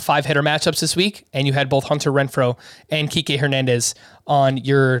your top 5 hitter matchups this week, and you had both Hunter Renfroe and Kike Hernandez on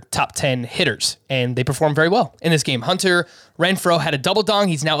your top 10 hitters, and they performed very well in this game. Hunter Renfroe had a double dong.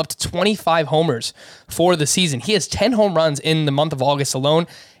 He's now up to 25 homers for the season. He has 10 home runs in the month of August alone,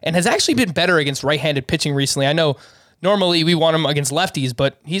 and has actually been better against right-handed pitching recently. I know normally we want him against lefties,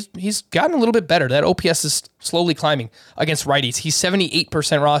 but he's gotten a little bit better. That OPS is slowly climbing against righties. He's 78%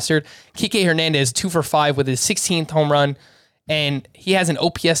 rostered. Kike Hernandez, 2 for 5 with his 16th home run, and he has an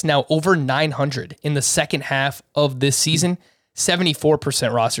OPS now over 900 in the second half of this season, 74%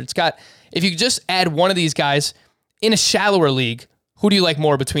 rostered. Scott, if you could just add one of these guys in a shallower league, who do you like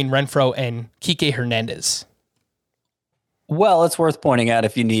more between Renfroe and Kike Hernandez? Well, it's worth pointing out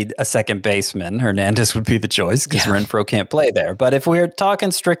if you need a second baseman, Hernandez would be the choice because Renfroe can't play there. But if we're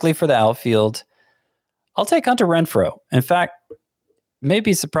talking strictly for the outfield, I'll take Hunter Renfroe. In fact, may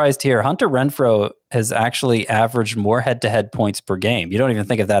be surprised here. Hunter Renfroe has actually averaged more head-to-head points per game. You don't even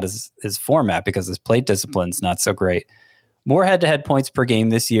think of that as his format because his plate discipline's not so great. More head-to-head points per game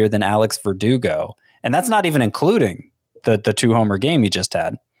this year than Alex Verdugo. And that's not even including the 2-homer game he just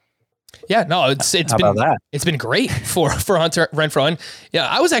had. Yeah, no, it's been great for Hunter Renfroe. And yeah,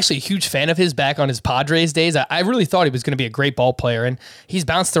 I was actually a huge fan of his back on his Padres days. I really thought he was going to be a great ball player, and he's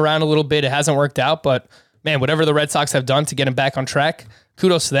bounced around a little bit. It hasn't worked out, but man, whatever the Red Sox have done to get him back on track,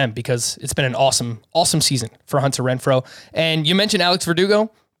 kudos to them because it's been an awesome season for Hunter Renfroe. And you mentioned Alex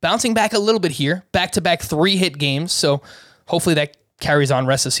Verdugo bouncing back a little bit here, back-to-back 3-hit games. So hopefully that carries on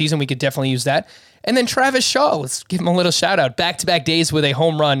rest of the season. We could definitely use that. And then Travis Shaw, let's give him a little shout out. Back-to-back days with a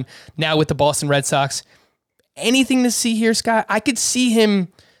home run now with the Boston Red Sox. Anything to see here, Scott? I could see him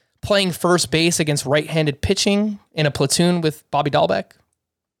playing first base against right-handed pitching in a platoon with Bobby Dahlbeck.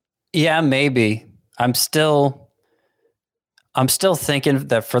 Yeah, maybe. I'm still thinking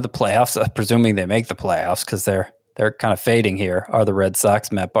that for the playoffs, presuming they make the playoffs because they're kind of fading here, are the Red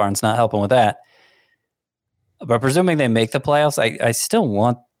Sox. Matt Barnes not helping with that. But presuming they make the playoffs, I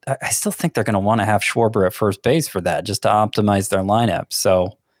still think they're going to want to have Schwarber at first base for that, just to optimize their lineup.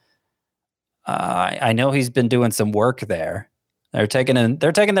 So I know he's been doing some work there. They're taking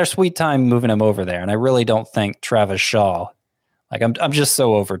their sweet time moving him over there, and I really don't think Travis Shaw. Like I'm just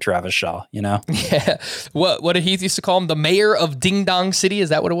so over Travis Shaw, you know? Yeah. What did Heath used to call him? The mayor of Ding Dong City? Is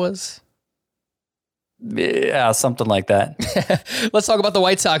that what it was? Yeah, something like that. Let's talk about the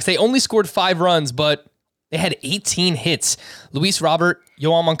White Sox. They only scored 5 runs, but they had 18 hits. Luis Robert,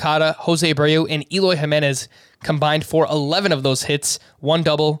 Yoan Moncada, Jose Abreu, and Eloy Jimenez combined for 11 of those hits, 1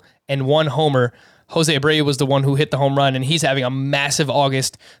 double and 1 homer. Jose Abreu was the one who hit the home run, and he's having a massive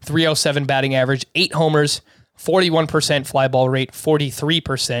August. 307 batting average, 8 homers, 41% fly ball rate,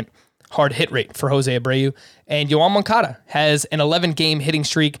 43% hard hit rate for Jose Abreu. And Yoan Moncada has an 11-game hitting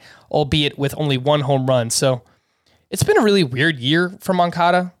streak, albeit with only 1 home run. So it's been a really weird year for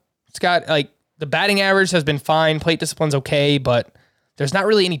Moncada. It's got the batting average has been fine. Plate discipline's okay, but there's not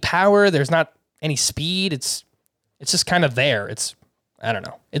really any power. There's not any speed. It's just kind of there. I don't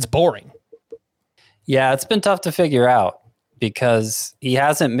know. It's boring. Yeah, it's been tough to figure out because he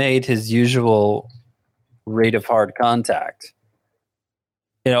hasn't made his usual rate of hard contact.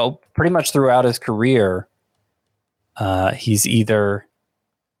 You know, pretty much throughout his career, he's either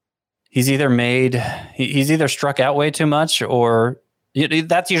struck out way too much, or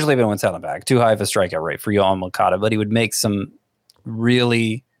that's usually been what's held him back. Too high of a strikeout rate for Yoan Moncada, but he would make some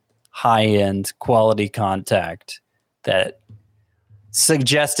really high-end quality contact that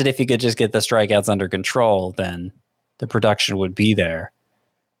suggested if he could just get the strikeouts under control, then the production would be there.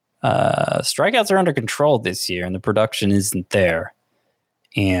 Strikeouts are under control this year, and the production isn't there.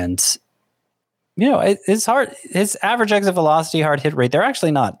 And, you know, his average exit velocity, hard hit rate, they're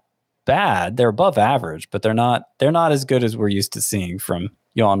actually not bad. They're above average, but they're not as good as we're used to seeing from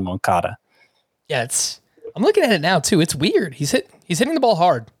Yoan Moncada. Yeah, I'm looking at it now too. It's weird. He's hitting the ball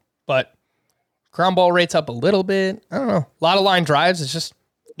hard, but ground ball rate's up a little bit. I don't know. A lot of line drives. It's just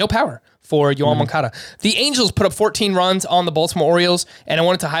no power. for Yoel Moncada. The Angels put up 14 runs on the Baltimore Orioles, and I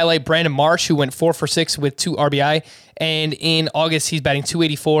wanted to highlight Brandon Marsh, who went 4 for 6 with 2 RBI. And in August, he's batting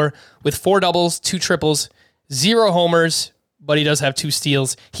 .284 with 4 doubles, 2 triples, 0 homers, but he does have 2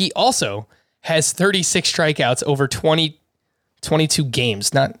 steals. He also has 36 strikeouts over 22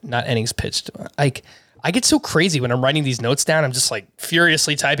 games, not innings pitched. I get so crazy when I'm writing these notes down. I'm just like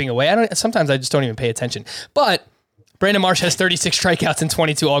furiously typing away. Sometimes I just don't even pay attention. But Brandon Marsh has 36 strikeouts in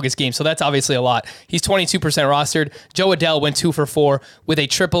 22 August games, so that's obviously a lot. He's 22% rostered. Joe Adell went 2 for 4 with a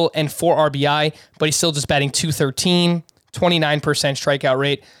triple and 4 RBI, but he's still just batting .213, 29% strikeout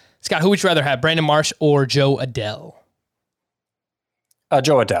rate. Scott, who would you rather have, Brandon Marsh or Joe Adell?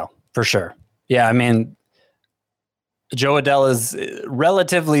 Joe Adell, for sure. Yeah, I mean, Joe Adell is,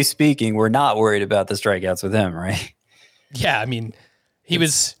 relatively speaking, we're not worried about the strikeouts with him, right? Yeah, I mean,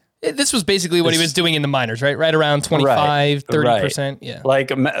 this was basically what he was doing in the minors, right? Right around 25, 30%. Right. Yeah. Like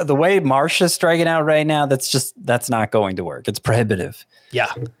the way Marsh is striking out right now, that's not going to work. It's prohibitive.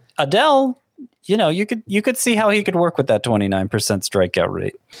 Yeah. Adell, you could see how he could work with that 29% strikeout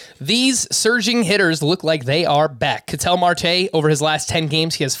rate. These surging hitters look like they are back. Ketel Marte, over his last 10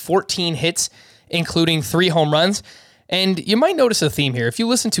 games, he has 14 hits, including 3 home runs. And you might notice a theme here. If you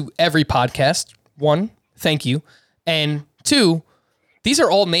listen to every podcast, 1, thank you. And 2, these are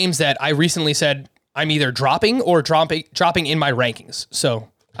all names that I recently said I'm either dropping or dropping in my rankings. So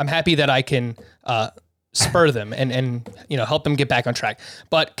I'm happy that I can spur them and help them get back on track.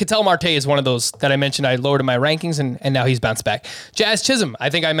 But Ketel Marte is one of those that I mentioned I lowered in my rankings, and now he's bounced back. Jazz Chisholm, I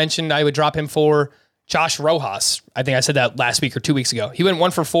think I mentioned I would drop him for Josh Rojas. I think I said that last week or 2 weeks ago. He went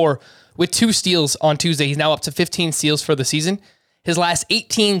 1 for 4 with 2 steals on Tuesday. He's now up to 15 steals for the season. His last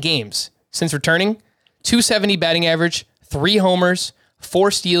 18 games since returning, .270 batting average, 3 homers,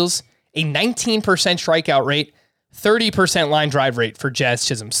 4 steals, a 19% strikeout rate, 30% line drive rate for Jazz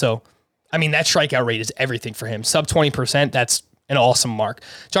Chisholm. So, I mean, that strikeout rate is everything for him. Sub 20%, that's an awesome mark.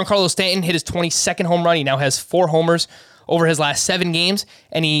 Giancarlo Stanton hit his 22nd home run. He now has 4 homers over his last 7 games,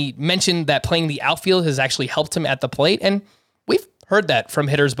 and he mentioned that playing the outfield has actually helped him at the plate, and we've heard that from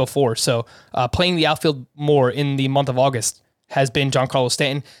hitters before. So playing the outfield more in the month of August has been Giancarlo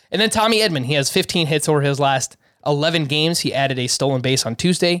Stanton. And then Tommy Edman, he has 15 hits over his last 11 games. He added a stolen base on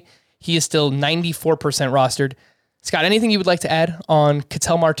Tuesday. He is still 94% rostered. Scott, anything you would like to add on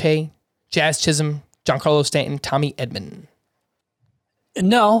Ketel Marte, Jazz Chisholm, Giancarlo Stanton, Tommy Edman?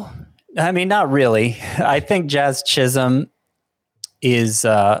 No, I mean, not really. I think Jazz Chisholm is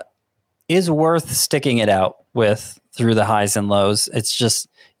worth sticking it out with through the highs and lows. It's just,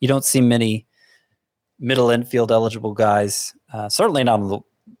 you don't see many middle infield eligible guys, certainly not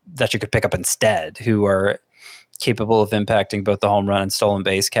that you could pick up instead, who are capable of impacting both the home run and stolen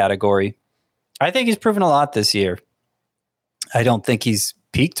base category. I think he's proven a lot this year. I don't think he's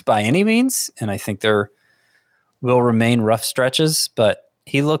peaked by any means, and I think there will remain rough stretches, but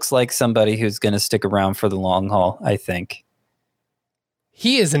he looks like somebody who's going to stick around for the long haul, I think.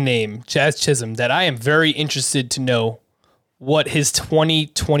 He is a name, Jazz Chisholm, that I am very interested to know what his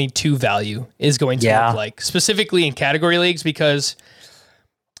 2022 value is going to look like, specifically in category leagues, because,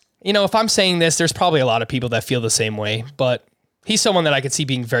 if I'm saying this, there's probably a lot of people that feel the same way, but he's someone that I could see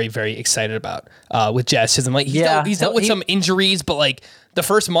being very, very excited about with Jazz Chisholm. Like he's dealt with some injuries, but like the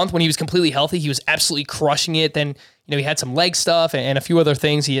first month when he was completely healthy, he was absolutely crushing it. Then, he had some leg stuff and a few other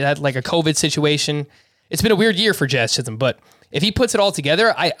things. He had like a COVID situation. It's been a weird year for Jazz Chisholm, but if he puts it all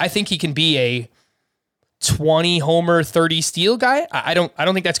together, I think he can be a 20 homer, 30 steal guy. I don't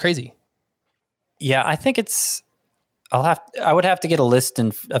think that's crazy. Yeah, I think it's, I would have to get a list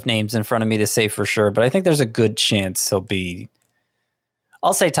of names in front of me to say for sure, but I think there's a good chance he'll be,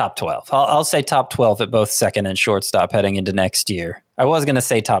 I'll say top 12. I'll say top 12 at both second and shortstop heading into next year. I was going to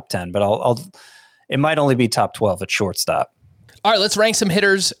say top 10, but it might only be top 12 at shortstop. All right, let's rank some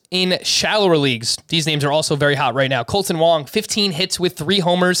hitters in shallower leagues. These names are also very hot right now. Kolten Wong, 15 hits with 3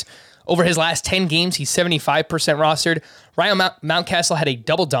 homers over his last 10 games. He's 75% rostered. Ryan Mountcastle had a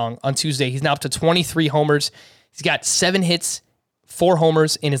double dong on Tuesday. He's now up to 23 homers. He's got 7 hits, 4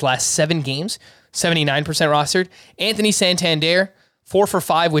 homers in his last 7 games, 79% rostered. Anthony Santander, 4 for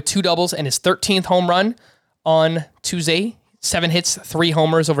 5 with 2 doubles and his 13th home run on Tuesday. 7 hits, 3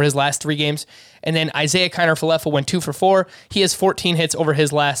 homers over his last 3 games. And then Isaiah Kiner-Falefa went 2 for 4. He has 14 hits over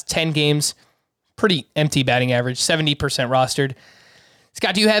his last 10 games. Pretty empty batting average, 70% rostered.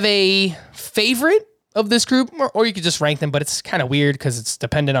 Scott, do you have a favorite of this group? Or you could just rank them, but it's kind of weird because it's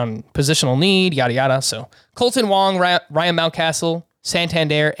dependent on positional need, yada, yada. So Kolten Wong, Ryan Mountcastle,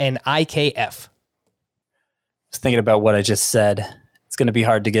 Santander, and IKF. I was thinking about what I just said. It's going to be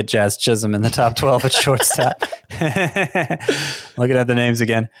hard to get Jazz Chisholm in the top 12 at shortstop. Looking at the names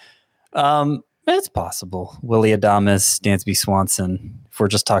again. It's possible. Willie Adames, Dansby Swanson, if we're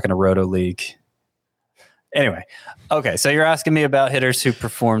just talking a Roto League. Anyway, okay, so you're asking me about hitters who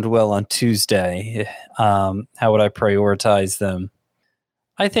performed well on Tuesday. How would I prioritize them?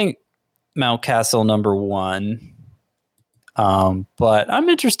 I think Mountcastle number one. But I'm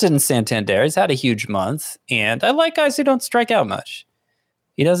interested in Santander. He's had a huge month, and I like guys who don't strike out much.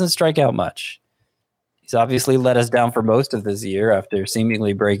 He doesn't strike out much. He's obviously let us down for most of this year after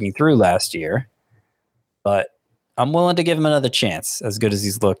seemingly breaking through last year. But I'm willing to give him another chance, as good as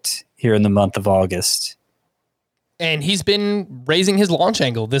he's looked here in the month of August. And he's been raising his launch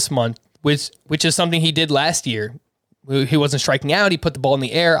angle this month, which is something he did last year. He wasn't striking out. He put the ball in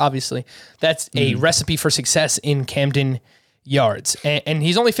the air, obviously. That's a recipe for success in Camden Yards. And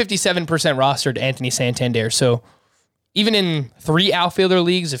he's only 57% rostered, Anthony Santander. So even in 3 outfielder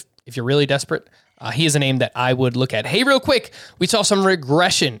leagues, if you're really desperate, he is a name that I would look at. Hey, real quick, we saw some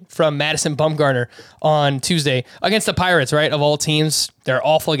regression from Madison Bumgarner on Tuesday against the Pirates, right? Of all teams, they're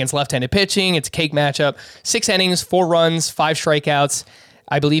awful against left-handed pitching. It's a cake matchup. 6 innings, 4 runs, 5 strikeouts.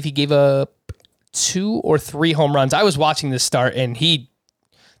 I believe he gave up 2 or 3 home runs. I was watching this start, and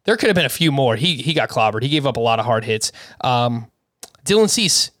there could have been a few more. He got clobbered. He gave up a lot of hard hits. Dylan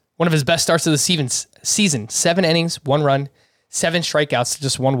Cease, one of his best starts of the season, 7 innings, 1 run, 7 strikeouts,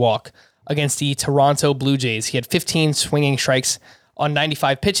 just 1 walk against the Toronto Blue Jays. He had 15 swinging strikes on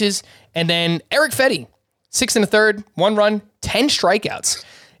 95 pitches. And then Eric Fedde, 6 1/3, 1 run, 10 strikeouts.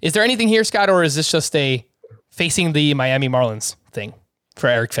 Is there anything here, Scott, or is this just a facing the Miami Marlins thing for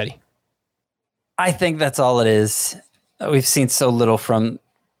Eric Fedde? I think that's all it is. We've seen so little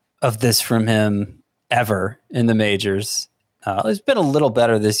of this from him ever in the majors. It's been a little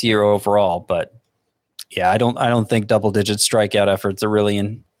better this year overall, but yeah, I don't think double-digit strikeout efforts are really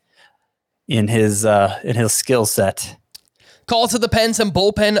in his skill set. Call to the pen, some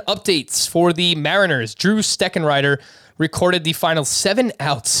bullpen updates for the Mariners. Drew Steckenrider recorded the final 7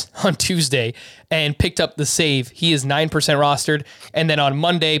 outs on Tuesday and picked up the save. He is 9% rostered. And then on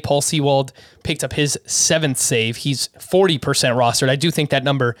Monday, Paul Sewald picked up his 7th save. He's 40% rostered. I do think that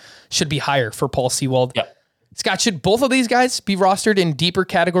number should be higher for Paul Sewald. Yep. Scott, should both of these guys be rostered in deeper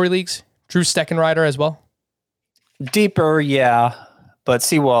category leagues? Drew Steckenrider as well? Deeper, yeah. But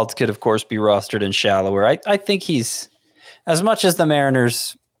Sewald could, of course, be rostered in shallower. I think he's, as much as the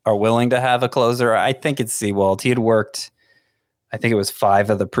Mariners are willing to have a closer, I think it's Sewald. He had worked, I think it was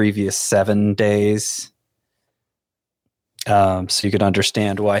 5 of the previous 7 days. So you could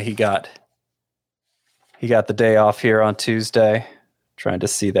understand why he got the day off here on Tuesday. Trying to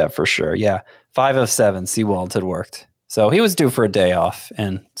see that for sure. Yeah, 5 of 7 Sewald had worked. So he was due for a day off,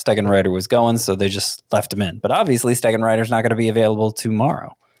 and Steckenrider was going, so they just left him in. But obviously, Steckenrider's not going to be available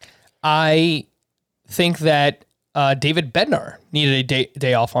tomorrow. I think that David Bednar needed a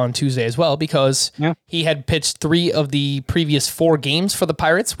day off on Tuesday as well, because he had pitched 3 of the previous 4 games for the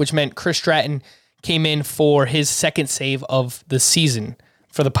Pirates, which meant Chris Stratton came in for his 2nd save of the season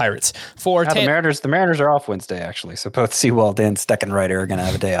for the Pirates. The Mariners are off Wednesday, actually, so both Sewald and Steckenrider are going to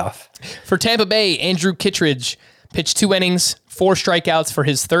have a day off. For Tampa Bay, Andrew Kittredge pitched 2 innings, 4 strikeouts for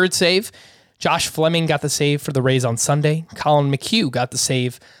his 3rd save. Josh Fleming got the save for the Rays on Sunday. Colin McHugh got the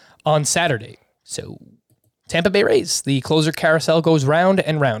save on Saturday. So Tampa Bay Rays, the closer carousel goes round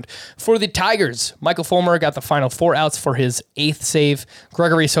and round. For the Tigers, Michael Fulmer got the final 4 outs for his 8th save.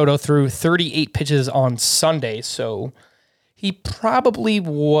 Gregory Soto threw 38 pitches on Sunday, so he probably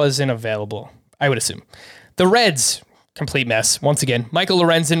wasn't available, I would assume. The Reds, complete mess. Once again, Michael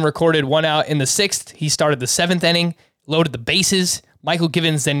Lorenzen recorded 1 out in the 6th. He started the 7th inning, loaded the bases. Michael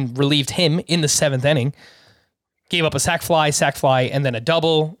Givens then relieved him in the 7th inning. Gave up a sac fly, and then a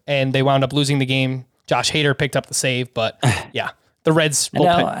double, and they wound up losing the game. Josh Hader picked up the save, but yeah, the Reds.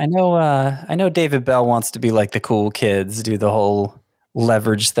 I know David Bell wants to be like the cool kids, do the whole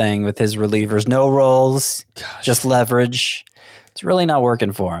leverage thing with his relievers. No rolls, just leverage. It's really not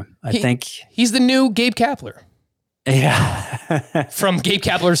working for him. I think he's the new Gabe Kapler. Yeah. From Gabe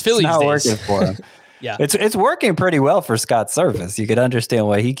Kapler's Phillies it's not days. Working for him. Yeah. It's working pretty well for Scott Servais. You could understand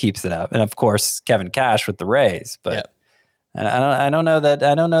why he keeps it up. And of course, Kevin Cash with the Rays. But I don't know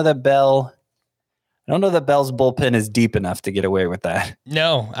that Bell's bullpen is deep enough to get away with that.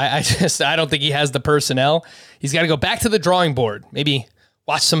 No, I don't think he has the personnel. He's got to go back to the drawing board. Maybe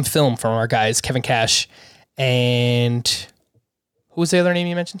watch some film from our guys, Kevin Cash and who was the other name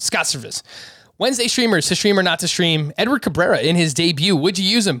you mentioned? Scott Servais. Wednesday streamers, to stream or not to stream. Edward Cabrera in his debut. Would you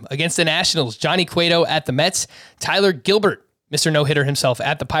use him against the Nationals? Johnny Cueto at the Mets. Tyler Gilbert, Mr. No-Hitter himself,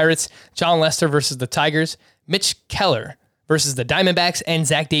 at the Pirates. John Lester versus the Tigers. Mitch Keller versus the Diamondbacks. And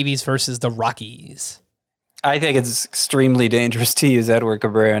Zach Davies versus the Rockies. I think it's extremely dangerous to use Edward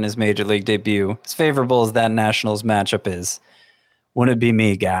Cabrera in his major league debut. As favorable as that Nationals matchup is, wouldn't it be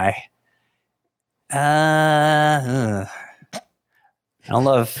me, guy? I don't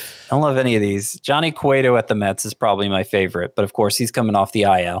love any of these. Johnny Cueto at the Mets is probably my favorite, but of course he's coming off the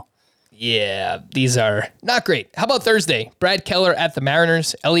IL. Yeah, these are not great. How about Thursday? Brad Keller at the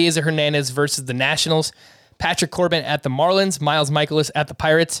Mariners, Eliezer Hernandez versus the Nationals, Patrick Corbin at the Marlins, Miles Mikolas at the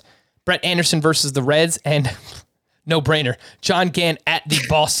Pirates, Brett Anderson versus the Reds, and no brainer, John Gant at the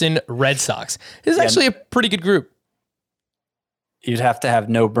Boston Red Sox. This is actually a pretty good group. You'd have to have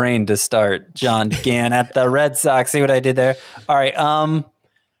no brain to start John Gant at the Red Sox. See what I did there? All right.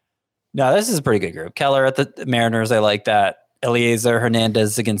 No, this is a pretty good group. Keller at the Mariners, I like that. Eliezer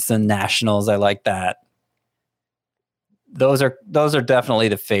Hernandez against the Nationals, I like that. Those are definitely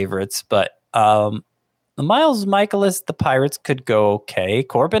the favorites, but the Miles Mikolas, the Pirates could go okay.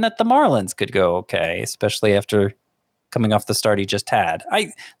 Corbin at the Marlins could go okay, especially after coming off the start he just had.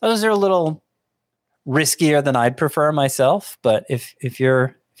 Those are a little riskier than I'd prefer myself, but if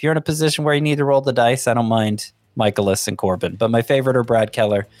you're in a position where you need to roll the dice, I don't mind Mikolas and Corbin. But my favorite are Brad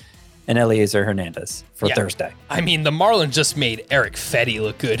Keller and Eliezer Hernandez for Thursday. I mean, the Marlins just made Eric Fetty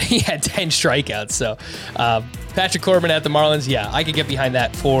look good. He had 10 strikeouts. So Patrick Corbin at the Marlins, I could get behind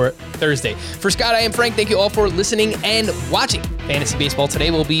that for Thursday. For Scott, I am Frank. Thank you all for listening and watching Fantasy Baseball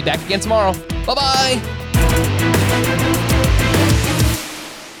Today. We'll be back again tomorrow. Bye-bye.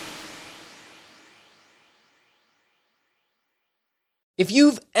 If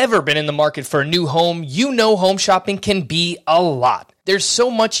you've ever been in the market for a new home, you know home shopping can be a lot. There's so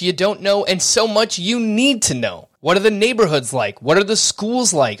much you don't know and so much you need to know. What are the neighborhoods like? What are the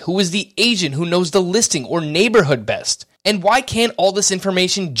schools like? Who is the agent who knows the listing or neighborhood best? And why can't all this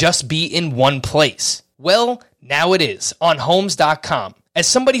information just be in one place? Well, now it is on Homes.com. As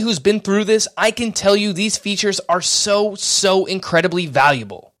somebody who's been through this, I can tell you these features are so incredibly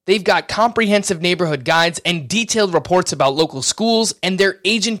valuable. They've got comprehensive neighborhood guides and detailed reports about local schools, and their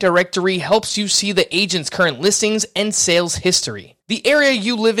agent directory helps you see the agent's current listings and sales history. The area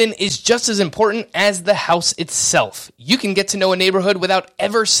you live in is just as important as the house itself. You can get to know a neighborhood without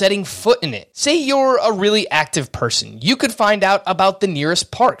ever setting foot in it. Say you're a really active person. You could find out about the nearest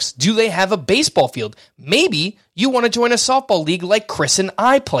parks. Do they have a baseball field? Maybe you want to join a softball league like Chris and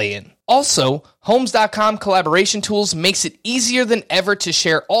I play in. Also, Homes.com collaboration tools makes it easier than ever to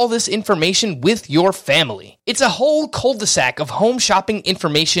share all this information with your family. It's a whole cul-de-sac of home shopping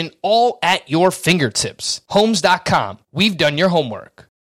information all at your fingertips. Homes.com. We've done your homework.